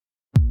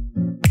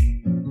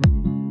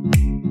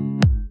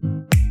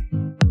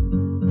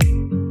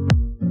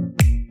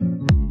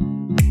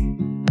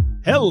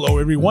Hello,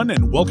 everyone,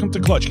 and welcome to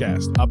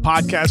Clutchcast, a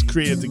podcast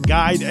created to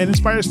guide and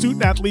inspire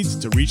student athletes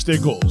to reach their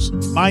goals.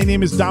 My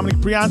name is Dominic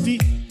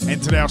Prianti,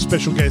 and today our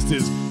special guest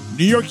is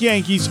New York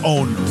Yankees'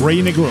 own Ray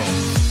Negron.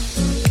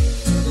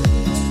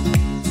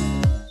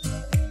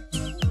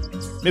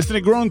 Mr.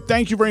 Negron,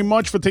 thank you very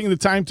much for taking the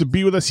time to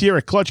be with us here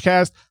at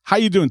Clutchcast. How are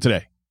you doing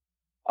today?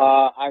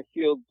 I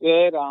feel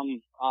good.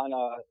 I'm on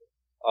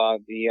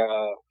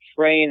the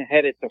train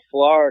headed to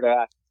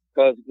Florida.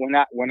 Because when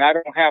I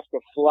don't have to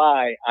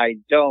fly, I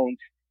don't.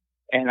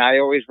 And I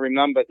always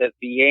remember that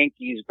the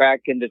Yankees back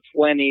in the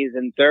 20s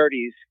and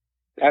 30s,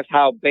 that's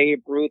how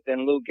Babe Ruth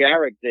and Lou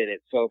Gehrig did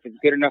it. So if it's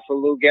good enough for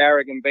Lou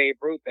Gehrig and Babe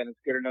Ruth, then it's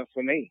good enough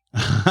for me.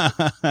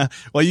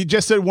 Well, you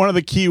just said one of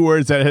the key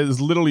words that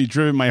has literally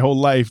driven my whole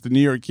life, the New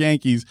York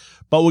Yankees.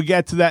 But we'll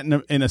get to that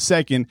in a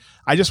second.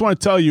 I just want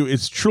to tell you,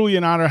 it's truly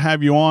an honor to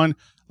have you on.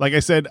 Like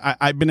I said,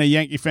 I've been a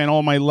Yankee fan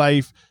all my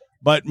life.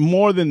 But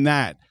more than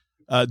that,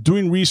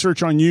 doing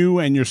research on you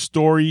and your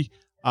story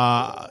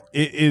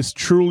it is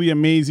truly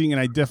amazing,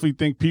 and I definitely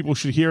think people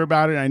should hear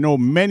about it. I know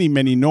many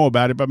know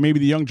about it, but maybe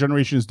the young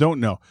generations don't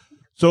know.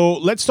 So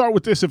let's start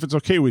with this, if it's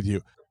okay with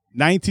you.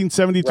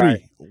 1973,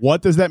 right.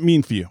 What does that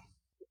mean for you?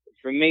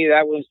 For me,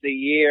 that was the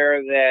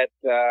year that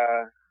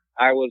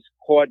I was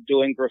caught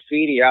doing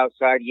graffiti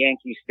outside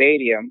Yankee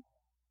Stadium,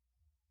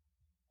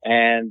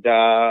 and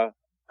I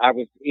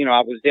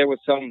was there with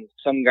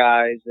some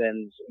guys,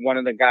 and one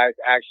of the guys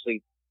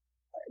actually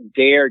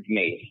dared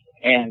me.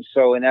 And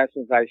so in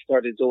essence, I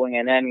started doing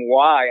an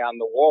NY on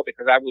the wall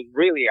because I had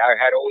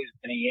always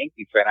been a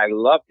Yankee fan. I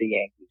loved the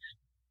Yankees.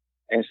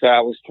 And so I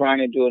was trying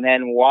to do an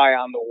NY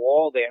on the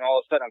wall there, and all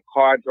of a sudden a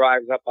car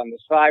drives up on the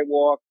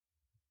sidewalk.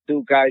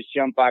 Two guys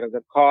jump out of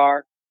the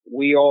car.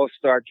 We all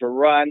start to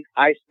run.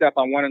 I step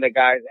on one of the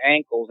guy's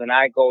ankles and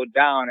I go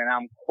down and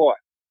I'm caught.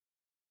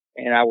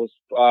 And I was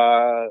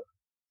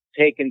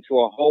taken to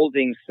a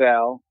holding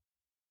cell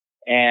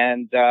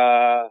and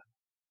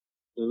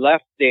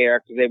left there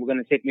because they were going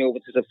to take me over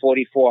to the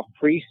 44th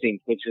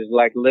precinct, which is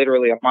like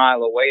literally a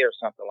mile away or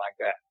something like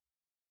that.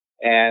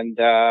 And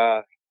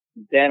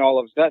then all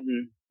of a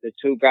sudden, the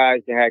two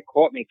guys that had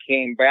caught me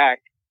came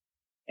back,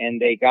 and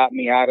they got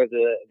me out of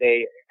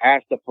they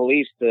asked the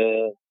police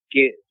to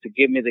give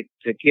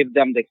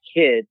them the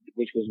kid,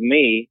 which was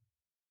me,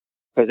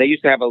 because they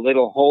used to have a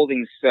little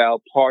holding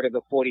cell, part of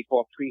the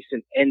 44th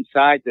precinct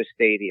inside the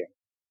stadium.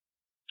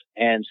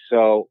 And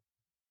so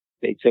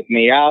they took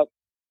me out.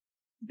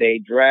 They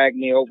dragged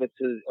me over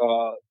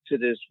to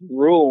this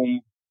room,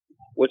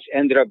 which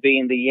ended up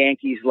being the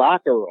Yankees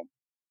locker room.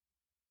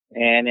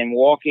 And in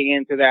walking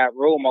into that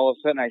room, all of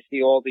a sudden I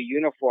see all the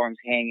uniforms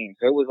hanging.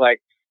 So it was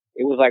like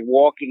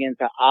walking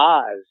into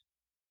Oz.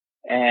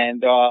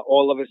 And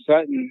all of a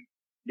sudden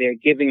they're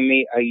giving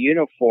me a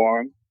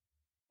uniform.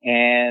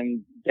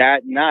 And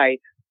that night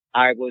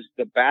I was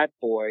the bat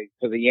boy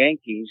for the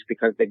Yankees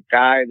because the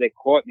guy that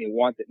caught me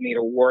wanted me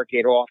to work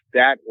it off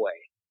that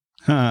way.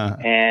 Huh.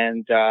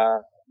 And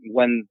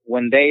when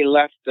they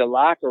left the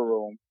locker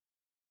room,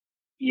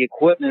 the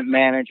equipment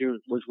manager,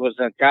 which was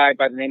a guy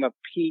by the name of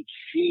Pete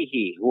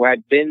Sheehy, who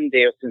had been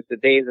there since the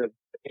days of,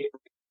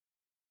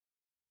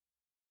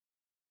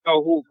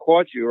 oh, who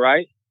caught you,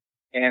 right?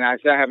 And I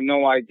said, I have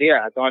no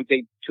idea. I thought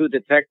they two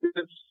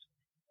detectives.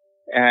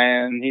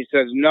 And he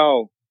says,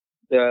 no.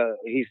 The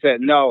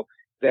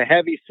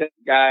heavy set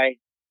guy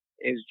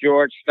is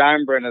George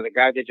Steinbrenner, the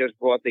guy that just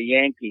bought the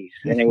Yankees.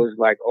 And it was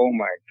like, oh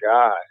my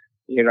God,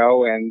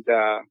 and,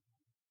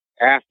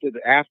 after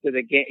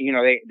the game,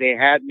 they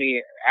had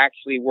me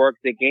actually work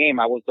the game.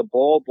 I was the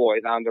ball boy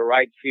on the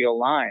right field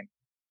line.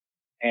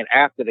 And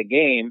after the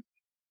game,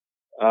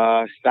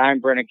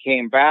 Steinbrenner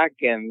came back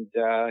and,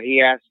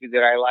 he asked me,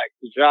 did I like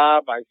the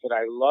job? I said,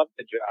 I love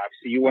the job.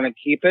 He said, you want to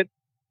keep it?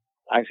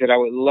 I said, I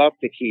would love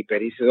to keep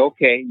it. He said,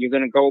 okay, you're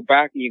going to go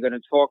back and you're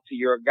going to talk to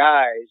your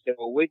guys that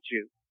were with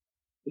you.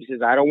 He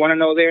says, I don't want to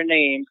know their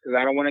names because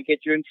I don't want to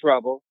get you in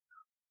trouble.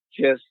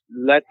 Just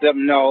let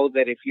them know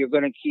that if you're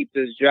going to keep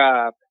this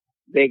job,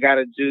 they got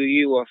to do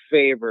you a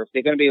favor. If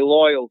they're going to be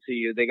loyal to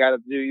you, they got to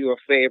do you a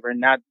favor and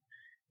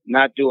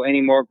not do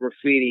any more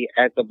graffiti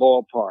at the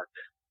ballpark.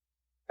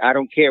 I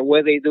don't care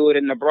where they do it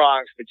in the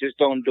Bronx, but just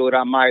don't do it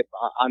on my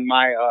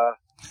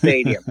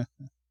stadium.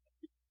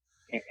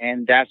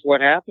 And that's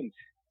what happened.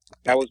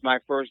 That was my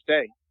first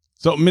day.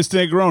 So,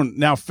 Mr. Negron,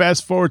 now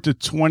fast forward to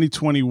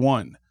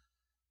 2021.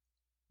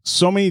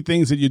 So many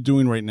things that you're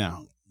doing right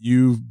now.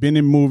 You've been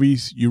in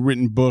movies. You have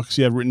written books.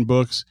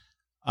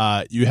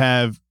 You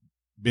have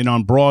been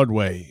on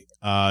Broadway.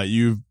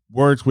 You've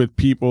worked with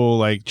people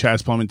like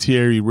Chaz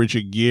Palminteri,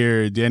 Richard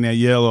Gere, Danny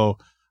Aiello,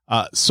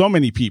 so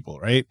many people,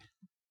 right?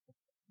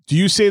 Do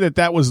you say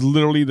that was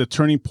literally the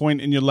turning point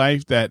in your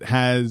life that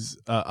has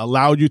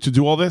allowed you to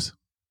do all this?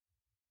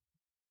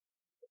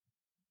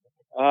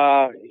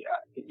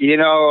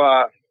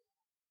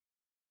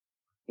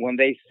 When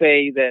they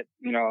say that,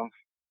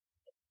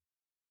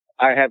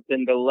 I have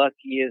been the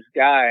luckiest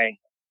guy,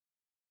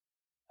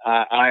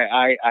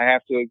 I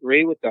have to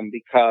agree with them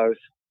because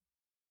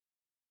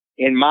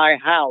in my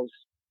house,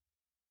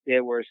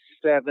 there were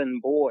 7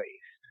 boys.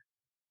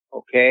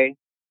 Okay.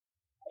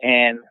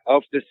 And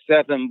of the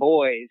 7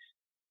 boys,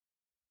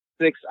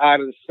 6 out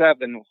of the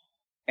 7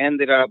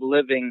 ended up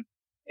living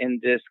in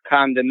this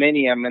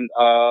condominium and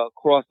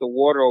across the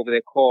water over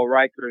there called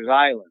Rikers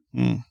Island.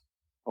 Mm.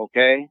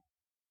 Okay.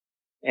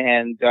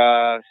 And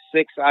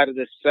 6 out of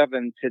the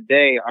 7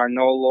 today are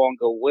no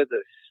longer with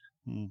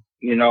us. Mm.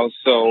 You know,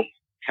 so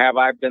have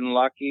I been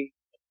lucky?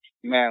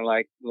 Man,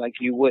 like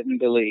you wouldn't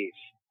believe.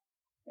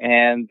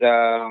 And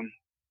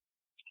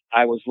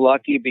I was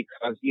lucky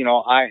because, you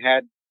know, I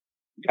had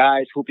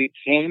guys who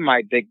became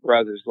my big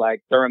brothers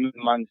like Thurman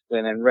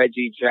Munson and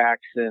Reggie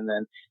Jackson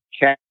and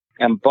Cat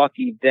and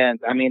Bucky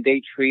Dent. I mean,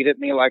 they treated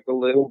me like a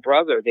little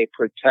brother. They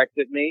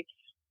protected me.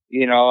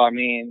 You know, I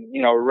mean,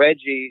 you know,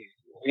 Reggie,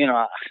 you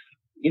know,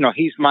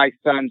 he's my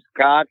son's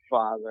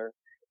godfather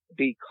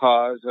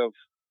because of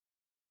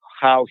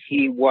how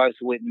he was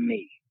with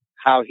me,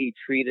 how he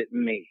treated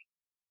me.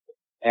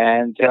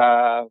 And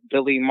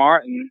Billy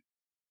Martin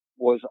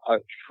was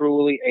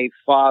truly a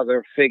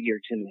father figure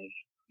to me.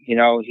 You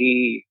know,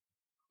 he,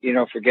 you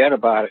know, forget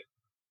about it.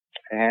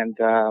 And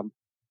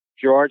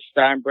George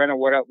Steinbrenner,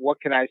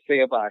 what can I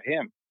say about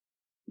him?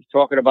 He's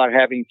talking about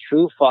having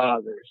 2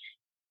 fathers.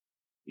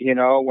 You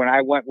know,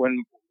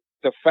 when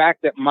the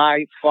fact that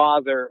my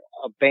father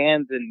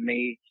abandoned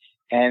me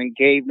and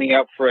gave me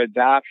up for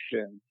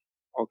adoption,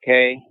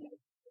 okay,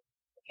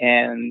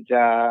 and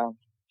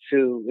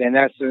to, in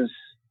essence,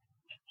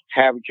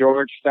 have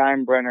George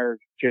Steinbrenner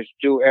just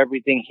do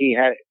everything he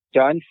had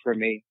done for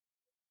me,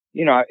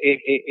 you know,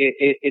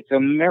 it's a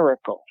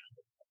miracle,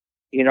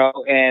 you know,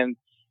 and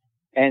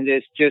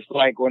it's just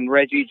like when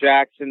Reggie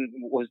Jackson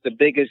was the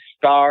biggest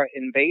star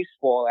in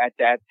baseball at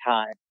that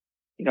time.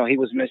 You know, he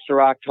was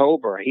Mr.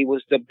 October. He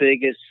was the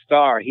biggest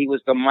star. He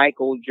was the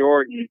Michael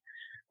Jordan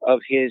of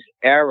his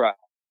era,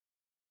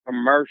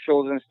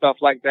 commercials and stuff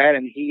like that.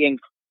 And he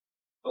included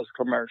those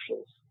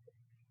commercials.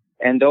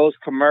 And those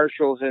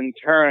commercials in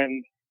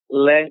turn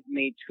led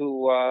me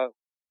to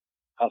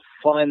a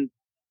fun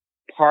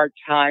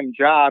part-time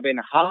job in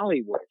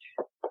Hollywood.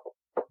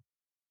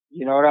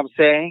 You know what I'm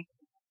saying?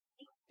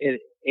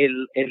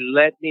 It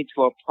led me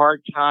to a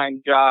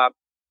part-time job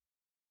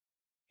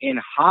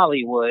in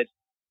Hollywood,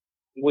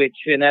 which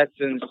in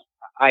essence,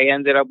 I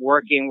ended up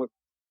working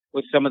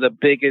with some of the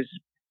biggest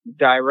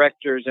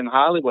directors in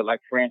Hollywood, like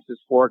Francis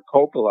Ford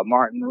Coppola,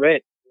 Martin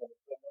Ritt.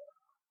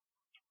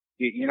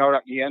 You know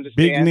what you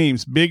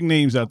understand? Big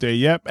names out there.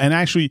 Yep. And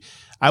actually,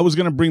 I was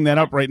going to bring that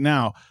up right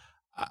now.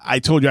 I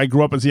told you I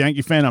grew up as a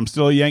Yankee fan. I'm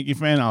still a Yankee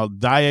fan. I'll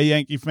die a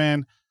Yankee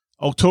fan.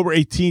 October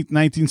 18th,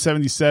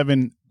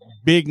 1977,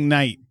 big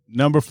night.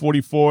 Number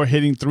 44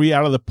 hitting 3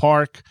 out of the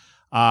park.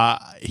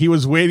 He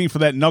was waiting for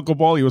that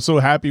knuckleball. He was so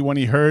happy when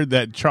he heard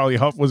that Charlie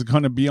Huff was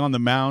going to be on the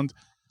mound.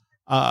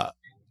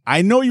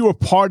 I know you were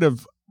part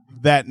of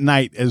that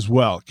night as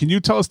well. Can you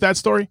tell us that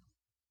story?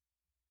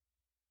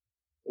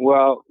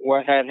 Well,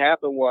 what had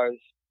happened was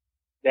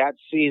that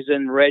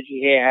season,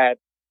 Reggie had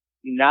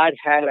not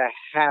had a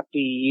happy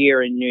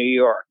year in New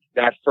York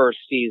that first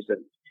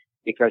season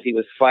because he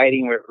was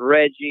fighting with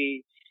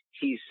Reggie.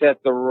 He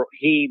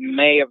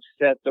may have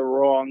said the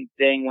wrong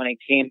thing when it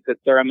came to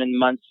Thurman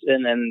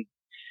Munson,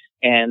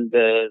 and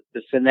the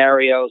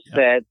scenario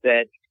said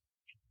that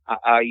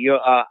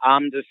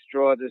I'm the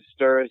straw that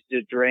stirs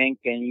the drink,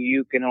 and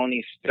you can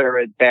only stir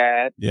it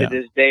bad. Yeah. To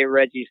this day,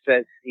 Reggie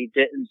says he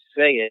didn't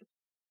say it.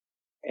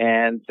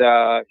 And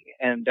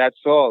that's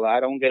all. I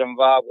don't get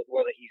involved with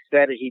whether he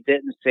said it, he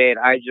didn't say it.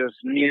 I just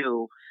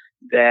knew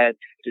that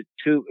the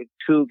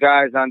two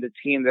guys on the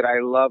team that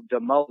I loved the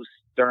most,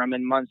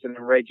 Thurman Munson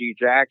and Reggie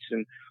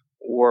Jackson,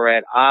 were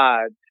at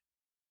odds.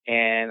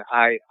 And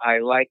I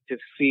like to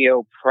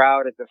feel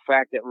proud at the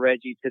fact that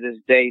Reggie to this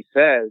day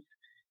says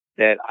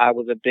that I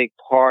was a big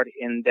part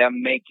in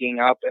them making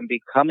up and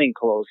becoming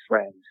close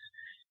friends.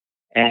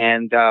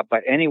 And,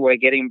 but anyway,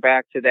 getting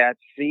back to that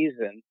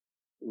season,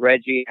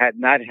 Reggie had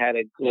not had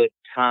a good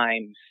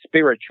time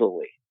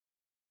spiritually.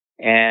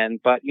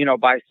 But, you know,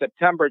 by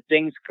September,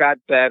 things got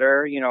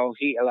better. You know,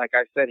 like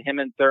I said, him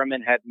and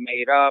Thurman had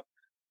made up.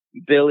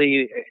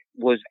 Billy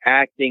was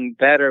acting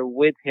better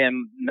with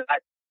him.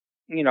 Not,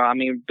 you know, I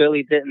mean,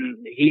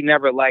 he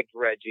never liked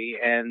Reggie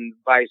and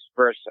vice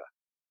versa.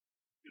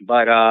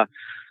 But,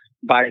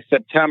 by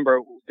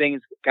September,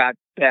 things got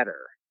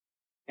better.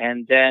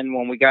 And then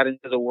when we got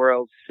into the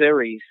World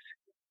Series,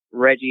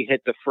 Reggie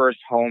hit the first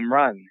home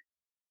run.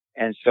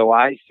 And so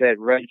I said,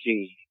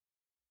 Reggie,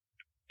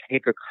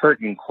 take a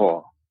curtain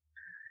call.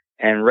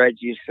 And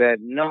Reggie said,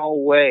 no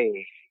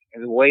way.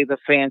 The way the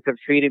fans have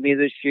treated me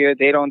this year,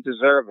 they don't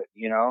deserve it,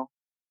 you know?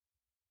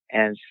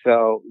 And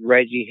so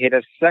Reggie hit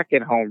a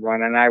second home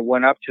run, and I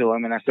went up to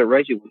him and I said,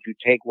 Reggie, would you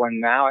take one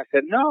now? I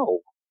said,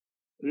 no.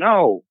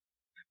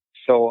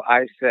 So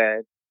I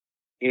said,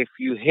 if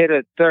you hit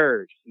a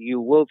third,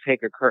 you will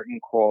take a curtain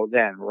call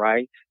then,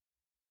 right?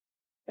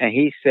 And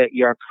he said,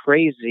 you're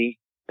crazy,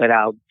 but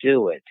I'll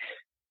do it.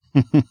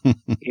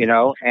 You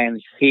know,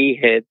 and he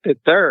hit the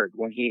third.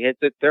 When he hit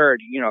the third,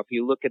 you know, if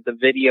you look at the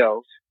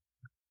videos,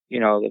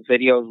 the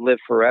videos live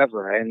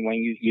forever. And when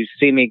you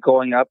see me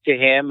going up to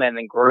him and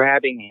then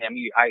grabbing him,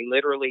 I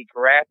literally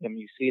grab him.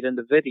 You see it in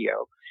the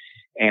video.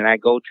 And I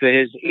go to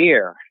his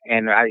ear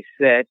and I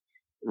said,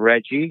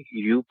 Reggie,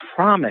 you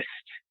promised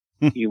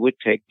you would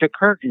take the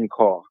curtain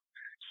call.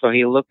 So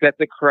he looked at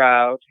the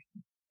crowd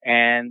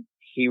and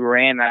he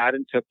ran out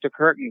and took the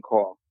curtain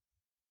call.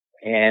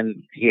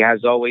 And he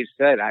has always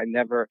said, I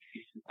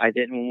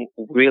didn't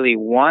really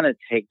want to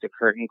take the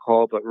curtain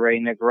call, but Ray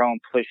Negron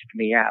pushed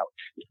me out.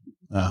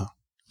 Oh.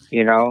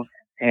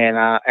 And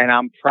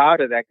I'm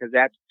proud of that because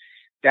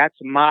that's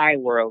my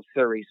World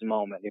Series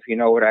moment, if you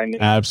know what I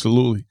mean.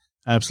 Absolutely.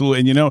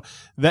 Absolutely. And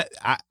that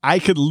I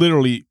could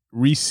literally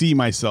re-see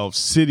myself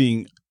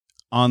sitting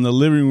on the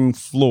living room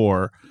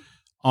floor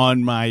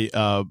on my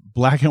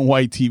black and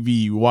white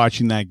TV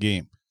watching that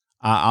game.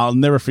 I'll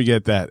never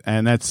forget that.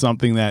 And that's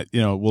something that,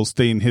 will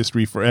stay in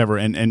history forever.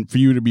 And for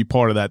you to be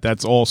part of that,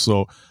 that's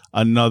also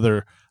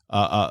another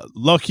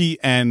lucky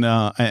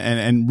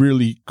and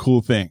really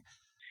cool thing.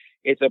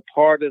 It's a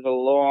part of the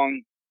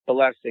long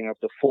blessing of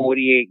the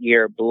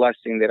 48-year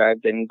blessing that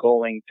I've been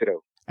going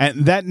through.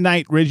 And that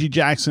night, Reggie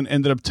Jackson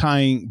ended up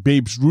tying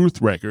Babe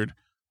Ruth's record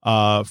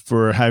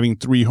for having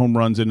 3 home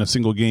runs in a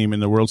single game in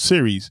the World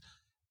Series.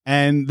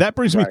 And that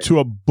brings me to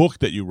a book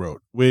that you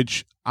wrote,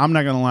 which I'm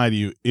not going to lie to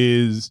you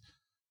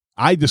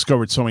I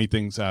discovered so many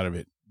things out of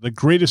it. The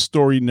Greatest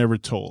Story Never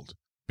Told.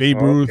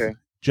 Babe Ruth,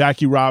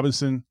 Jackie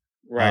Robinson.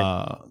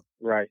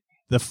 Right.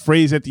 The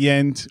phrase at the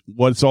end,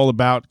 what it's all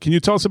about. Can you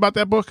tell us about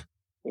that book?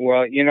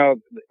 Well,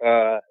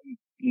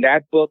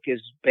 that book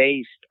is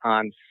based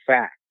on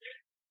fact.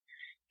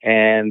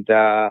 And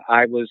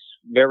I was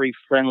very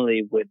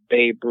friendly with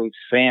Babe Ruth's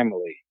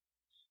family.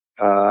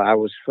 I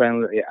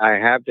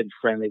have been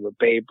friendly with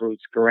Babe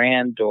Ruth's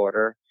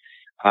granddaughter.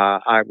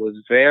 I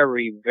was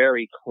very,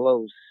 very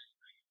close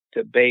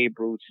to Babe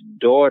Ruth's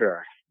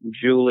daughter,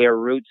 Julia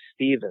Ruth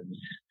Stevens.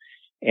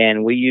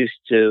 And we used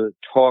to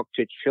talk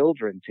to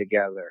children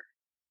together.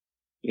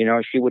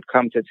 She would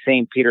come to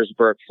St.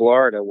 Petersburg,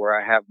 Florida, where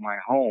I have my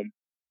home.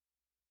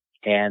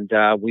 And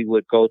we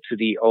would go to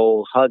the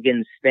old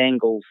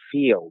Huggins-Stengel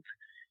Field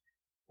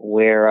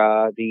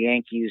where the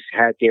Yankees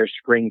had their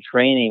spring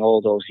training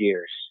all those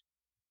years.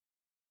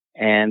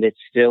 And it's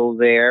still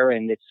there.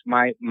 And it's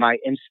my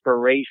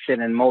inspiration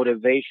and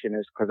motivation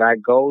is because I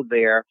go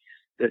there.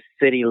 The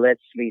city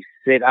lets me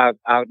sit out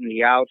in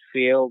the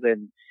outfield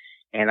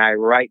and I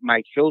write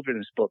my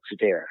children's books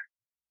there.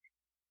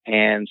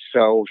 And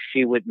so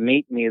she would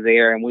meet me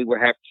there and we would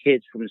have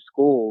kids from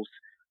schools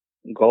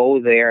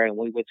go there and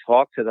we would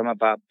talk to them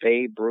about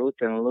Babe Ruth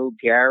and Lou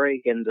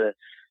Gehrig and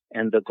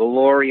the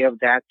glory of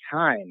that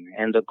time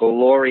and the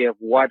glory of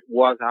what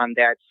was on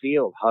that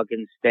field,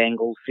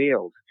 Huggins-Stengel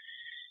Field.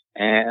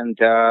 And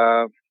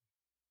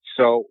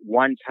so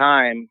one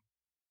time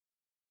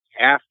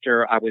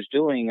after I was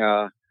doing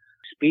a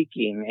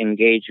speaking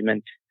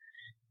engagement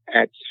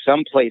at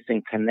some place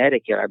in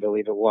Connecticut, I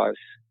believe it was,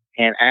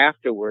 and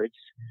afterwards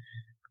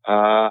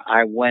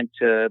I went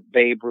to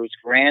Babe Ruth's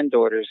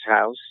granddaughter's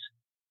house.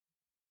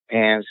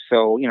 And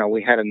so,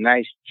 we had a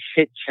nice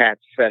chit-chat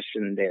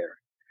session there.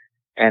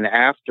 And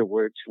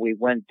afterwards, we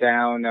went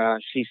down.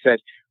 She said,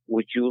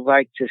 would you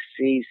like to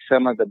see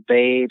some of the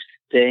Babe's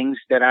things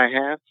that I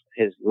have?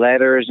 His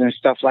letters and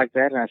stuff like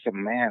that? And I said,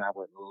 man, I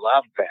would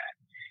love that.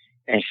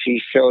 And she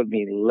showed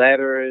me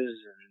letters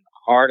and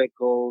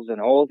articles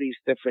and all these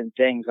different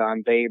things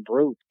on Babe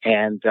Ruth.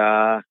 And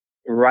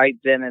right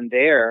then and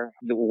there,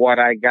 what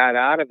I got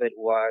out of it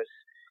was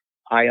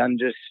I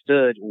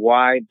understood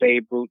why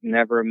Babe Ruth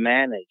never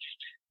managed.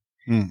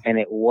 And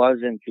it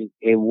wasn't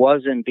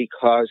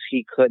because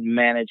he couldn't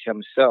manage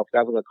himself.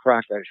 That was a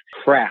crock of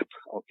crap,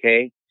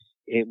 okay?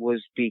 It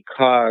was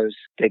because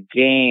the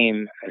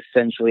game,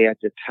 essentially at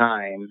the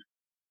time,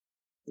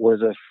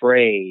 was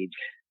afraid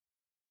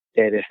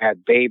that if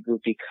had Babe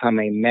Ruth become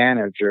a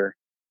manager,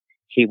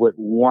 he would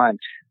want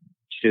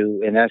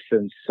to, in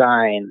essence,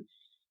 sign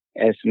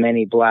as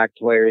many black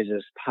players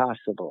as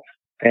possible.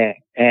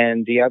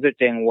 And the other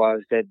thing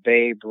was that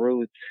Babe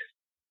Ruth,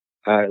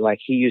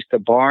 he used to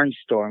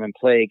barnstorm and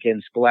play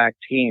against black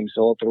teams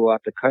all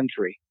throughout the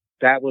country.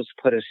 That was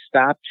put a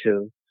stop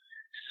to.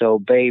 So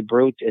Babe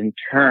Ruth in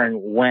turn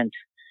went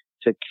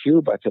to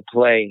Cuba to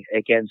play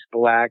against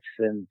blacks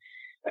and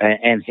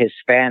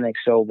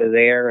Hispanics over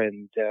there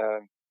and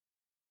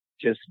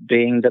just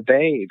being the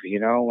Babe,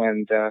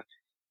 and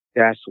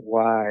that's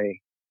why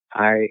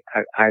I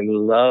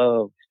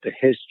love the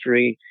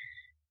history,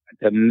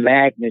 the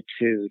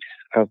magnitude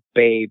of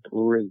Babe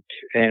Ruth,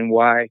 and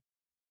why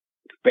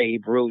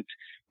Babe Ruth,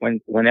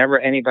 whenever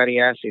anybody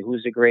asks you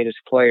who's the greatest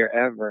player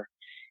ever,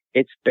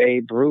 it's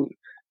Babe Ruth.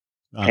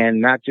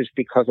 And not just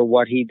because of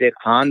what he did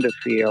on the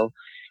field,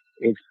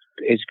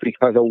 it's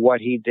because of what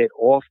he did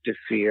off the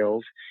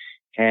field,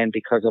 and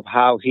because of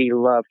how he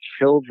loved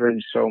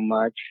children so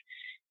much,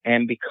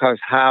 and because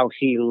how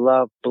he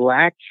loved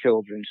black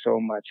children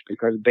so much,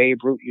 because Babe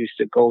Ruth used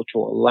to go to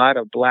a lot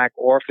of black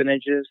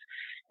orphanages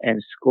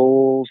and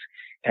schools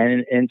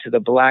and into the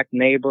black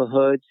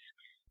neighborhoods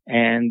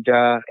and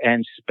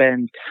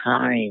spend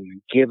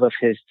time, give of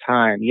his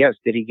time. Yes,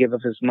 did he give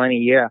of his money?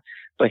 Yeah,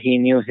 but he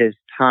knew his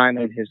time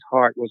and his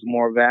heart was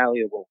more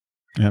valuable.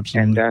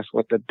 Absolutely. And that's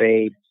what the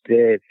Babe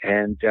did.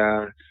 And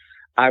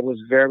I was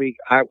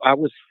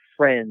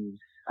friends.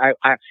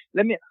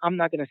 I'm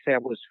not going to say I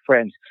was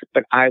friends,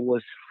 but I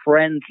was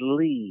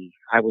friendly.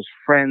 I was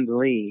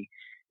friendly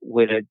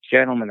with a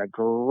gentleman, a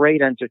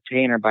great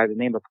entertainer by the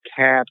name of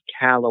Cab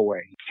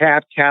Calloway.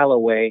 Cab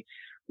Calloway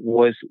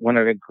was one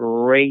of the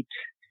great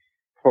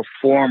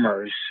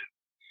performers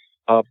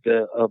of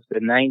the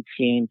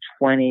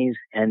 1920s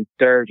and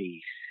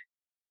 30s.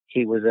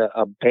 He was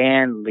a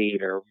band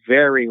leader,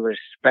 very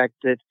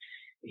respected.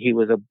 He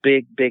was a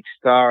big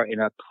star in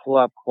a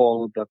club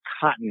called the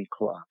Cotton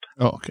Club.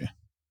 Oh, okay.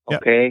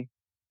 Yep. Okay.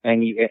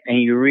 And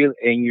you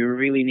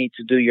really need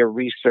to do your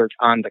research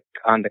on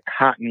the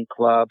Cotton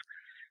Club,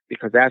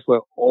 because that's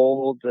where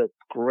all the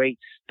great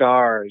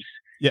stars,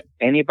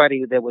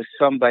 anybody that was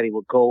somebody,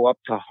 would go up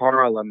to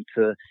Harlem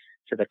to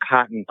the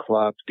Cotton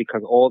Club,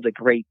 because all the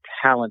great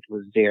talent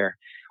was there.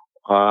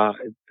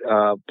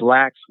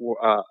 Blacks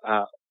were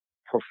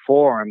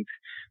performed,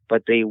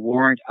 but they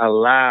weren't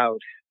allowed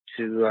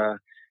to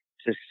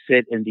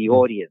sit in the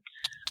audience.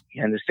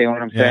 You understand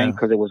what I'm saying?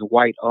 Because it was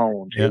white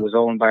owned. It was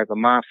owned by the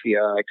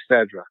mafia,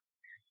 etc.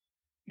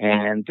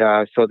 And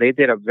so they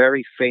did a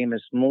very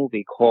famous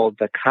movie called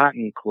The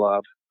Cotton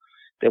Club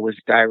that was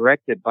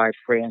directed by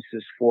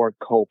Francis Ford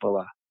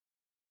Coppola.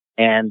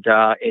 And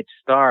it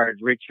starred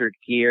Richard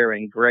Gere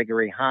and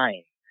Gregory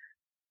Hines.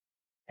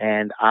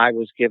 And I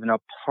was given a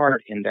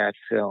part in that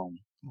film.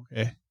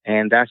 Okay.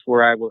 And that's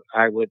where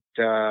I would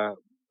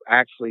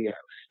actually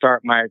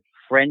start my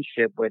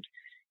friendship with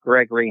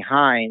Gregory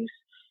Hines,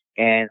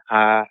 and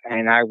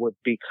I would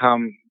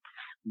become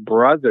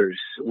brothers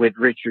with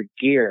Richard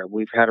Gere.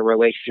 We've had a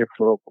relationship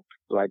for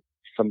like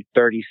some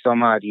 30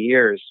 some odd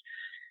years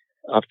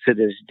up to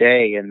this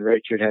day, and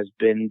Richard has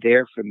been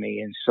there for me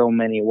in so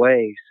many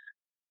ways.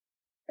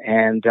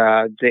 And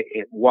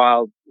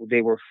while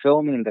they were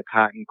filming The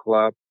Cotton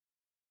Club,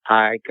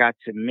 I got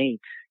to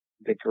meet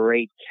the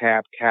great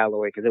Cab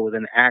Calloway, because there was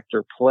an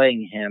actor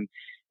playing him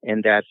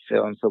in that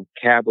film. So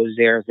Cab was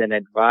there as an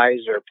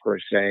advisor, per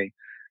se,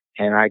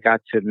 and I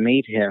got to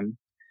meet him,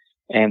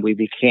 and we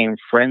became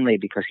friendly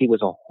because he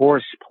was a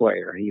horse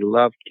player. He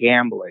loved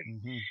gambling.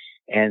 Mm-hmm.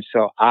 And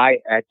so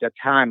at the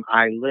time,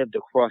 I lived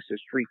across the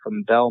street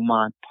from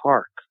Belmont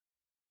Park.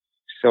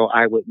 So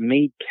I would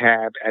meet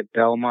Cab at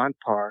Belmont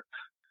Park,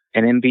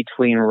 and in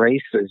between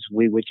races,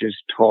 we would just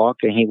talk,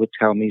 and he would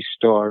tell me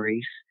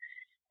stories.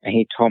 And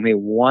he told me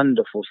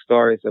wonderful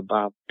stories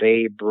about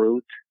Babe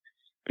Ruth,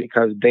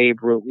 because Babe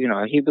Ruth,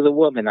 he was a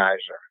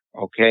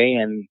womanizer, okay?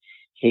 And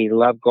he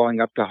loved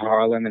going up to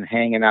Harlem and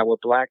hanging out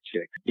with black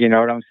chicks. You know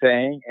what I'm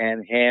saying?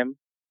 And him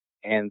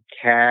and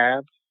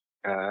Cab,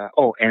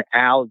 and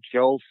Al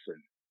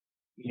Jolson.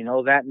 You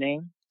know that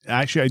name?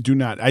 Actually, I do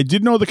not. I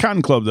did know the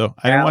Cotton Club, though.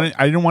 I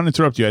didn't want to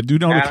interrupt you. I do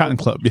know the Cotton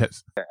Club,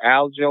 yes.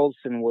 Al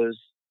Jolson was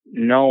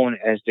known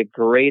as the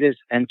greatest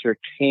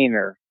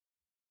entertainer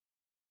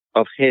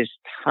of his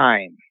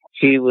time.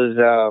 He was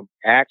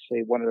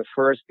actually one of the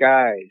first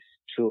guys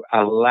to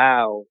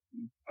allow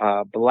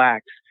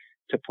blacks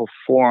to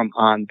perform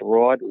on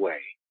Broadway.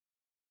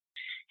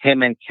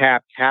 Him and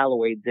Cab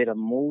Calloway did a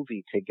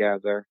movie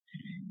together.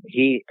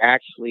 He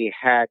actually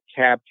had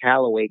Cab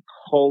Calloway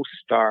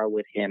co-star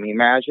with him.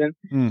 Imagine.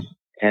 Mm.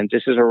 And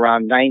this is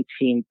around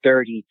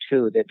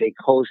 1932 that they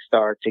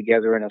co-starred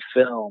together in a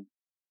film.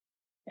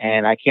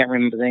 And I can't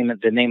remember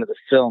the name of the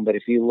film, but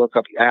if you look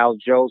up Al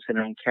Jolson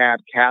and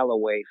Cab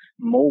Calloway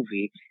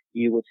movie,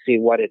 you would see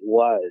what it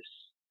was.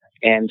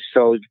 And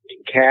so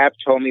Cab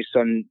told me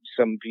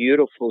some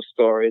beautiful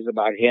stories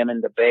about him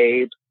and the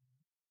Babe,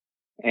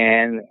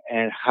 and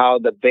how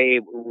the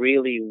Babe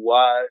really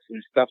was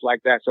and stuff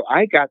like that. So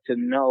I got to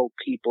know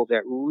people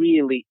that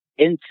really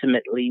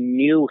intimately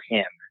knew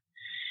him.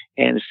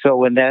 And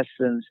so in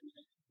essence,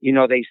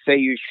 they say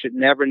you should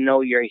never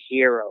know your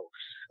heroes.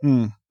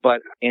 Mm.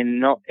 But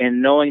in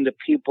knowing the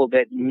people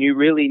that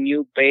really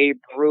knew Babe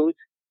Ruth,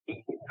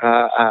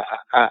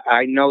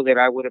 I know that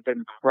I would have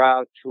been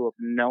proud to have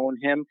known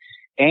him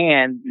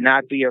and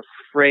not be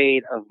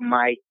afraid of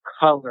my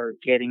color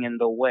getting in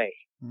the way.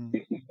 Mm.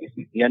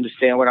 You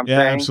understand what I'm saying?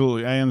 Yeah,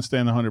 absolutely. I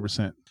understand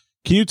 100%.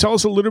 Can you tell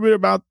us a little bit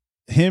about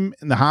him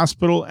in the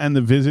hospital and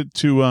the visit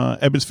to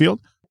Ebbets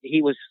Field?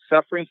 He was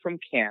suffering from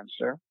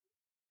cancer,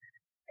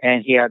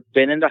 and he had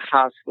been in the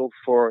hospital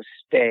for a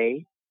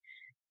stay.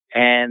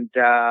 And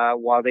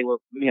while they were,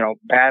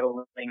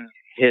 battling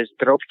his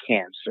throat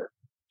cancer,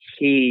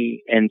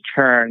 he in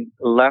turn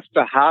left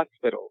the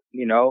hospital.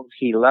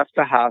 He left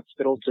the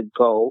hospital to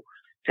go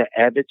to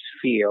Ebbets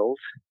Field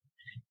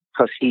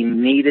because he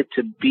needed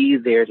to be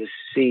there to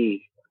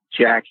see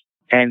Jackie.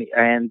 And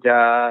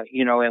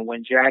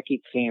when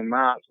Jackie came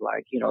out,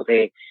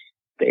 they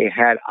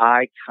had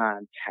eye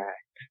contact.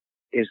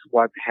 Is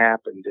what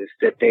happened. Is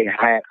that they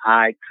had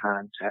eye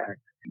contact.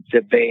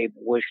 The Babe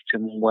wished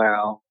him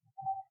well.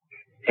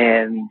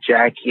 And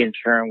Jackie in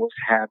turn was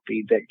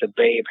happy that the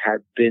Babe had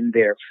been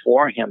there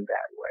for him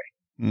that way,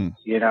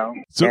 you know?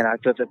 So, and I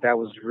thought that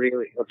was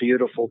really a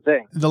beautiful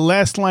thing. The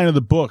last line of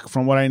the book,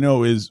 from what I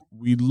know, is,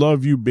 "We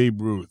love you,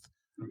 Babe Ruth."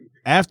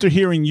 After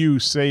hearing you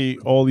say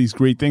all these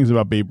great things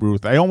about Babe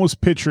Ruth, I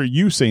almost picture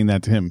you saying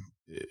that to him.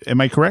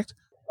 Am I correct?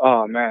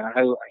 Oh, man,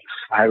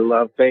 I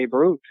love Babe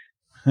Ruth.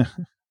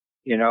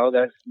 You know,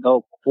 that's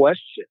no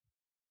question.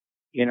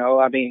 You know,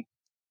 I mean,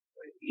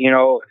 you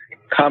know,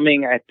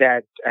 coming at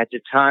the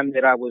time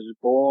that I was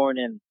born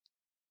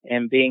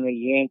and being a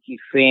Yankee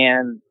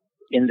fan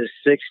in the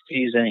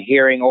 60s and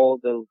hearing all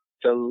the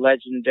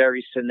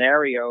legendary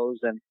scenarios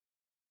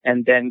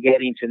and then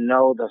getting to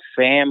know the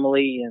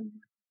family and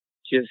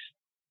just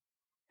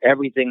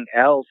everything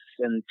else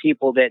and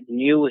people that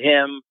knew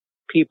him,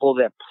 people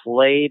that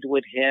played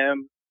with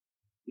him,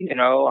 you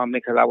know, I mean,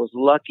 because I was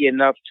lucky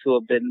enough to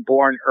have been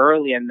born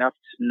early enough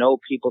to know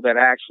people that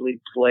actually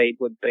played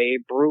with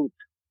Babe Ruth.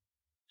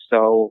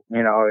 So,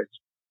 you know, it's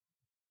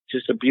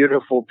just a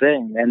beautiful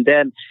thing. And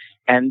then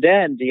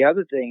the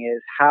other thing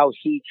is how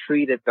he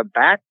treated the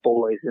Bat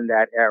Boys in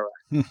that era,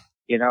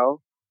 you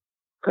know,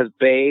 because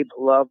Babe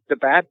loved the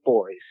Bat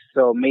Boys.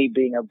 So me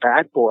being a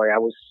Bat Boy, I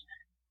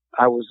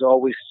was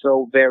always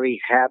so very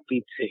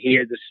happy to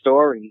hear the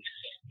stories,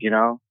 you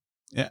know?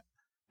 Yeah.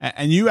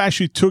 And you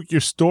actually took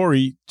your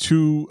story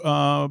to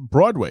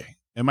Broadway.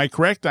 Am I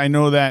correct? I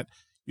know that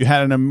you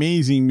had an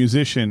amazing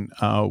musician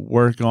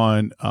work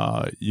on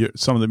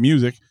some of the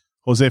music,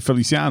 Jose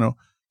Feliciano.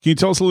 Can you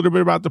tell us a little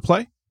bit about the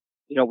play?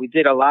 You know, we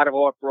did a lot of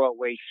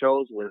off-Broadway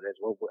shows with it,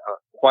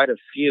 quite a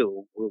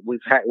few.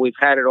 We've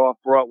had it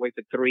off-Broadway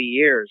for 3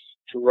 years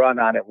to run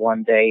on it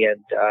one day,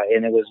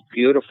 and it was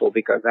beautiful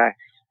because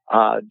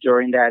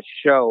during that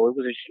show,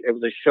 it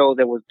was a show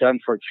that was done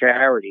for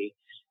charity,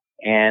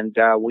 and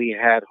we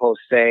had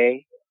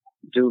Jose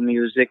do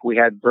music, we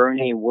had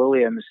Bernie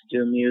Williams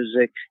do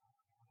music,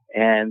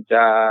 and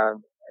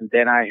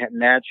then I had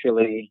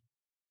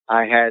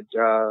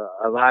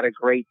a lot of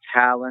great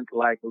talent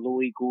like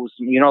Louis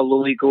Guzman. You know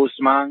Louis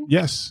Guzman?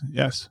 Yes.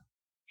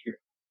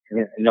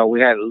 You know,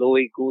 we had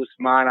Louis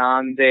Guzman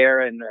on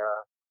there, and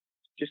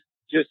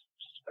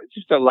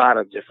just a lot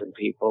of different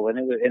people,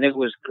 and it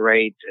was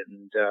great.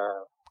 And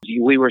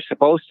we were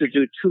supposed to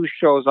do 2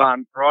 shows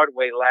on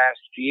Broadway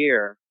last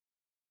year,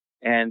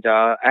 and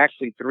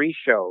actually 3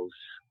 shows,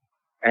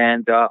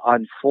 and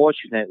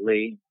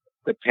unfortunately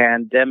the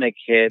pandemic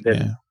hit,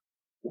 and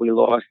we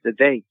lost the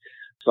dates.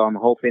 So I'm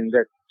hoping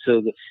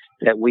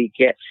that we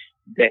get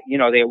that. You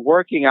know, they're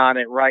working on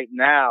it right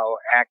now,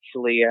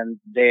 actually, and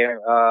they're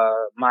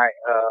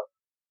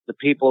the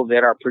people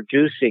that are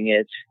producing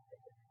it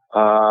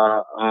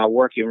are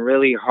working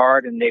really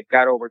hard, and they've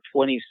got over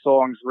 20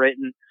 songs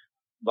written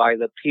by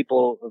the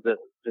people, the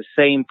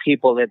same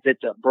people that did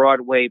the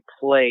Broadway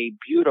play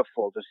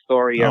Beautiful, the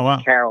story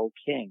of Carole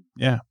King.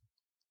 Yeah,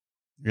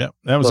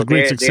 that was a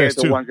great success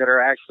too. They're the ones that are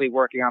actually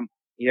working on.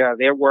 Yeah,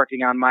 they're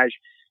working on my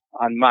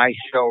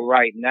show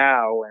right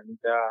now, and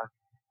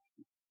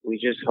we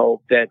just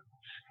hope that.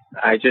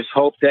 I just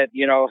hope that,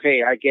 you know,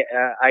 hey, I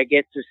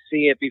get to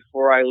see it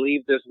before I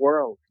leave this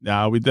world.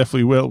 No, we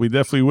definitely will. We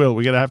definitely will.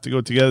 We're gonna have to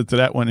go together to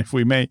that one if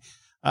we may.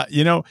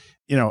 You know,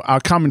 our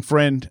common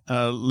friend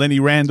Lenny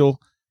Randall.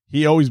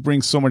 He always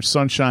brings so much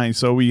sunshine,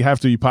 so we have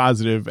to be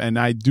positive. And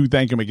I do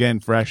thank him again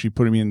for actually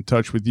putting me in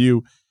touch with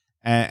you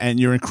and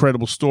your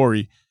incredible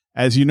story.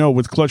 As you know,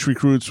 with Clutch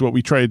Recruits, what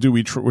we try to do,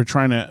 we're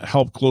trying to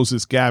help close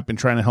this gap and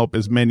trying to help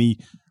as many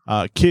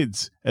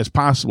kids as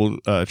possible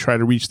try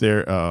to reach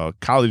their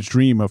college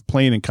dream of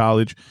playing in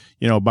college,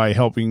 you know, by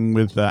helping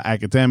with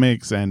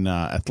academics and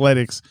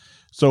athletics.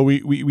 So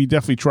we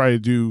definitely try to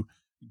do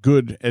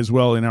good as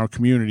well in our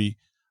community.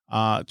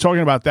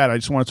 Talking about that, I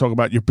just want to talk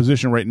about your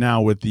position right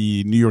now with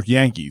the New York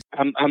Yankees.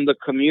 I'm the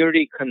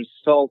community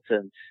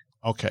consultant.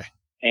 Okay.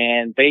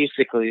 And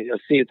basically,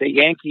 see, the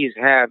Yankees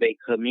have a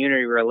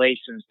community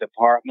relations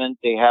department.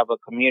 They have a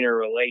community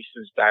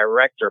relations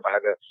director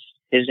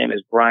his name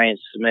is Brian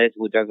Smith,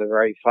 who does a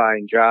very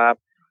fine job,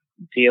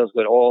 deals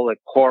with all the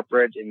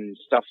corporate and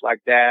stuff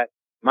like that.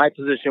 My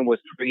position was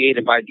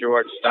created by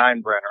George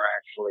Steinbrenner,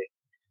 actually.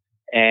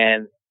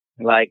 And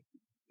like,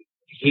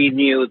 he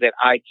knew that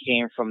I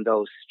came from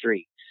those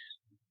streets,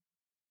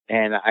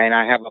 and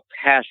I have a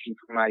passion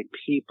for my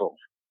people.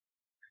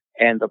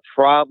 And the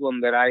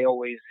problem that I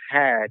always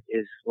had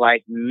is,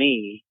 like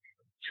me,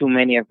 too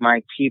many of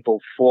my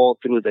people fall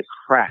through the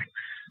cracks.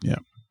 Yeah.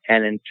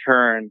 And in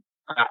turn,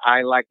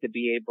 I like to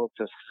be able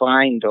to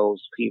find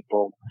those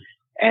people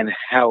and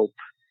help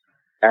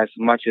as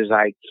much as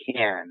I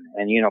can.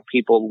 And, you know,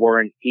 people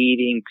weren't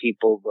eating,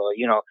 people,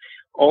 you know,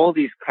 all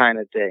these kind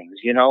of things,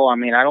 you know. I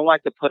mean, I don't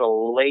like to put a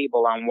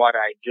label on what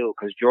I do,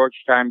 because George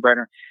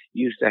Steinbrenner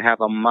used to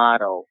have a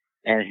motto,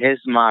 and his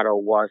motto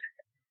was,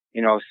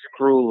 you know,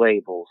 screw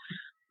labels.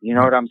 You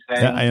know what I'm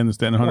saying? Yeah, I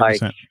understand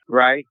 100%. Like,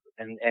 right?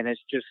 And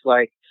it's just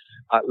like,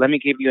 let me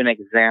give you an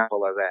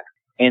example of that.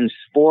 In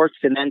sports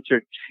and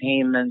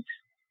entertainment,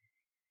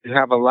 you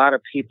have a lot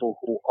of people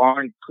who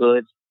aren't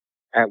good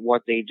at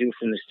what they do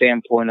from the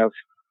standpoint of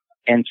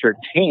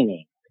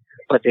entertaining.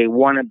 but they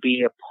want to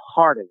be a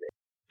part of it.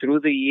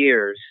 Through the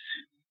years,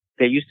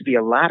 there used to be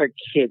a lot of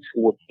kids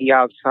who would be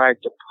outside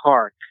the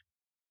park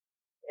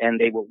and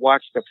they would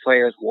watch the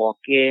players walk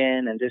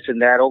in and this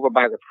and that over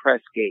by the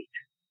press gate.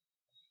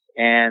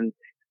 And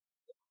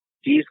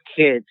these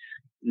kids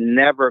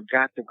never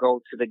got to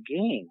go to the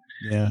games.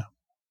 Yeah.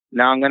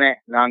 Now I'm gonna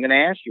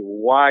ask you,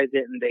 why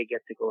didn't they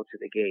get to go to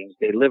the games?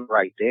 They live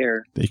right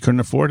there. They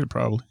couldn't afford it,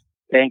 probably.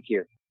 Thank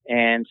you.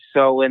 And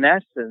so, in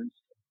essence,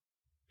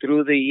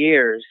 through the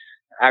years,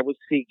 I would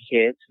see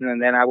kids,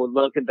 and then I would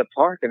look at the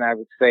park, and I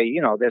would say,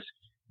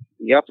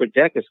 the upper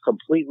deck is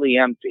completely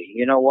empty.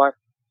 You know what?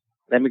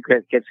 Let me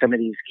get some of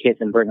these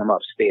kids and bring them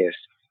upstairs.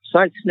 So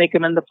I'd sneak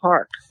them in the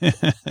park,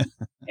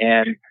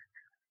 and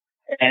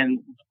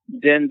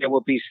then there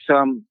would be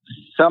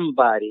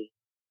somebody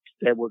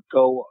that would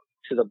go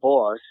to the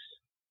boss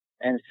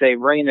and say,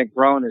 Ray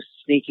Negron is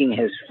sneaking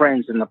his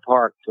friends in the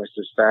park,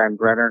 Mr.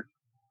 Steinbrenner.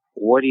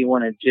 What do you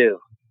want to do?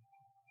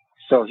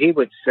 So he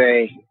would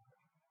say,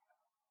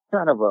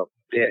 son of a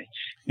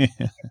bitch,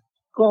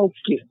 go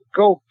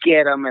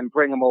get them and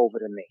bring them over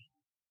to me.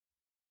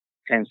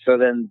 And so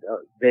then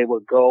they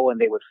would go and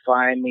they would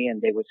find me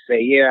and they would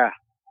say, yeah,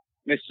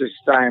 Mr.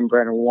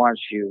 Steinbrenner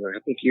wants you. I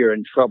think you're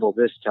in trouble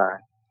this time.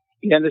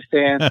 You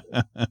understand?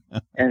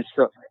 And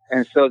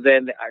so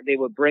then they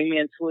would bring me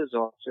into his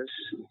office,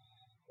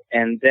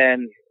 and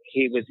then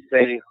he would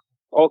say,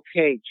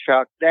 okay,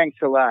 Chuck,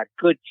 thanks a lot.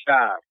 Good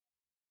job.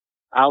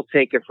 I'll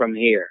take it from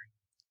here.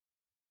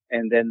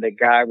 And then the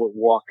guy would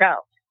walk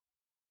out.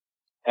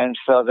 And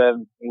so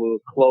then we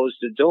would close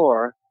the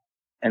door,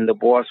 and the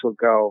boss would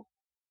go,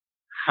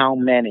 how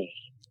many?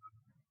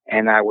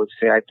 And I would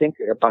say, I think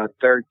about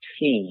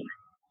 13.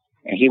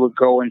 And he would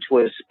go into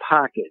his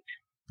pocket.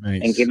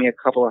 Nice. And give me a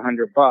couple of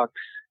 $100. And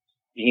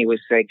he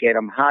would say, get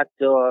them hot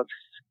dogs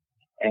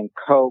and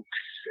Cokes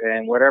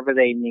and whatever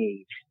they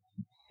need.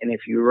 And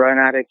if you run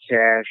out of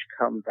cash,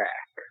 come back.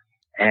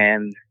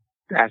 And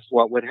that's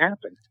what would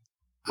happen.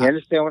 You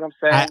understand what I'm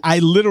saying? I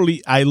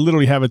literally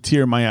have a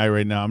tear in my eye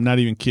right now. I'm not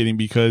even kidding,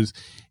 because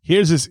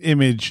here's this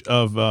image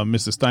of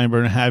Mr.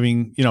 Steinbrenner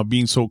having,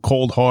 being so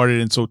cold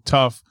hearted and so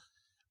tough.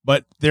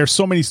 But there's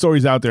so many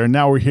stories out there, and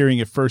now we're hearing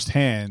it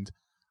firsthand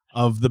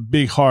of the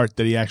big heart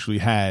that he actually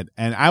had.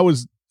 And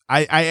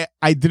I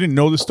didn't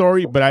know the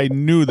story, but I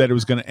knew that it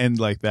was going to end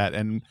like that.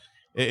 And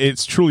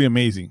it's truly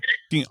amazing.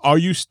 Are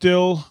you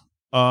still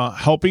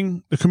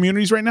helping the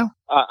communities right now?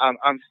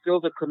 I'm still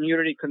the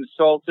community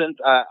consultant.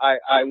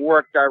 I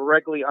work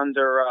directly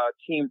under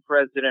team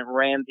president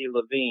Randy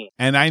Levine.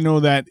 And I know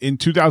that in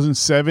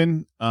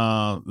 2007,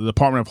 the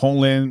Department of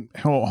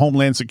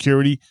Homeland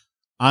Security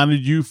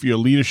honored you for your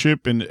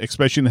leadership, and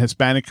especially in the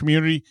Hispanic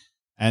community,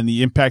 and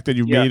the impact that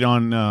you made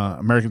on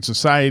American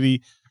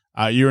society.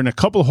 You're in a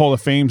couple of Hall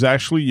of Fames,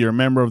 actually. You're a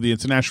member of the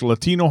International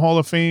Latino Hall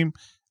of Fame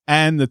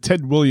and the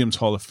Ted Williams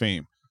Hall of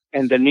Fame.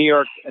 And the New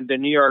York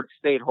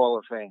State Hall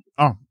of Fame.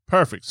 Oh,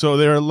 perfect. So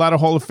there are a lot of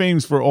Hall of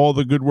Fames for all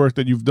the good work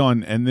that you've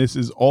done, and this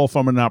is all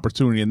from an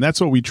opportunity, and that's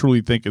what we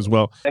truly think as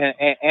well.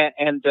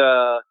 And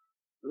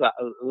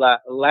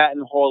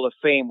Latin Hall of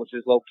Fame, which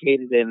is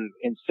located in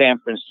San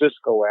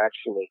Francisco,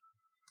 actually.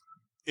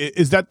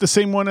 Is that the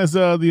same one as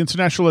the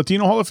International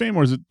Latino Hall of Fame,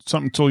 or is it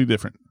something totally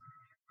different?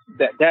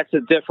 That's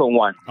a different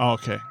one. Oh,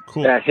 okay,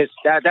 cool. That's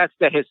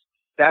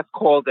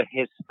called the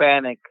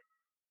Hispanic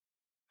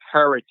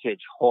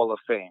Heritage Hall of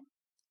Fame.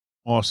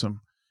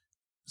 Awesome.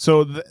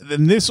 So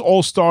then this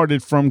all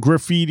started from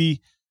graffiti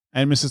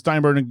and Mrs.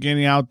 Steinbrenner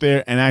getting out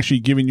there and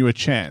actually giving you a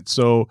chance.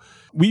 So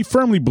we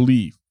firmly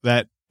believe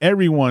that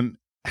everyone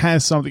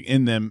has something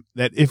in them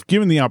that, if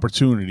given the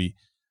opportunity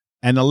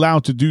and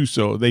allowed to do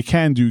so, they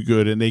can do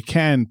good and they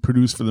can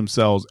produce for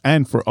themselves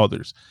and for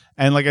others.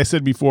 And like I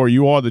said before,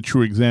 you are the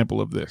true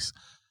example of this.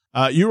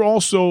 You're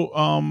also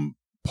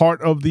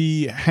part of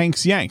the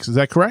Hanks Yanks. Is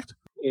that correct?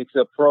 It's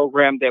a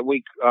program that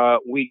we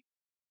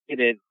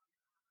did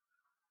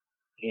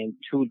in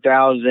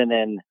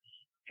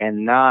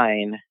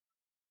 2009,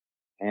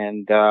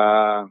 and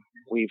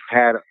we've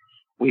had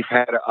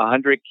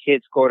 100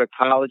 kids go to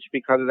college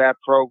because of that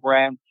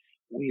program.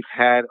 We've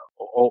had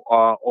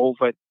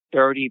over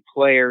 30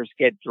 players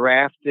get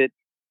drafted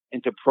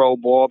into pro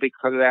ball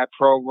because of that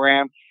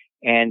program,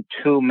 and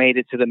 2 made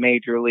it to the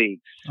major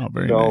leagues. Oh,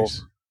 very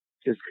nice.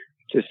 Just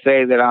to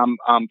say that I'm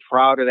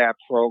proud of that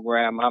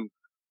program.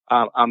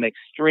 I'm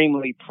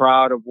extremely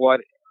proud of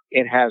what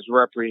it has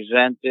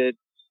represented.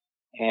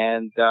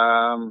 And,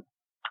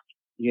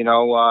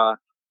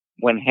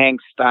 when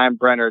Hank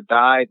Steinbrenner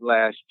died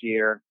last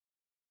year,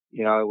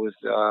 it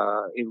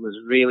was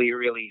really,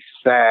 really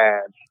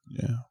sad.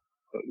 Yeah.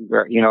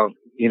 You know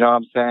what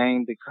I'm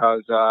saying?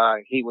 Because,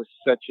 he was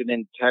such an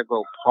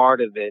integral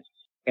part of it,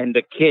 and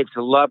the kids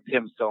loved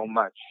him so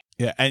much.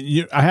 Yeah.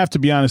 And I have to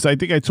be honest, I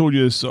think I told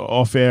you this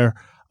off air.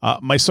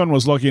 My son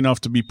was lucky enough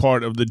to be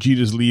part of the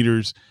Jeter's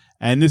Leaders.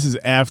 And this is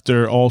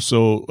after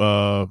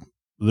also,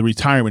 the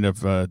retirement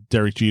of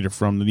Derek Jeter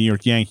from the New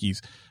York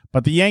Yankees.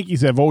 But the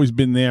Yankees have always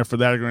been there for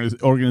that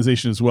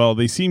organization as well.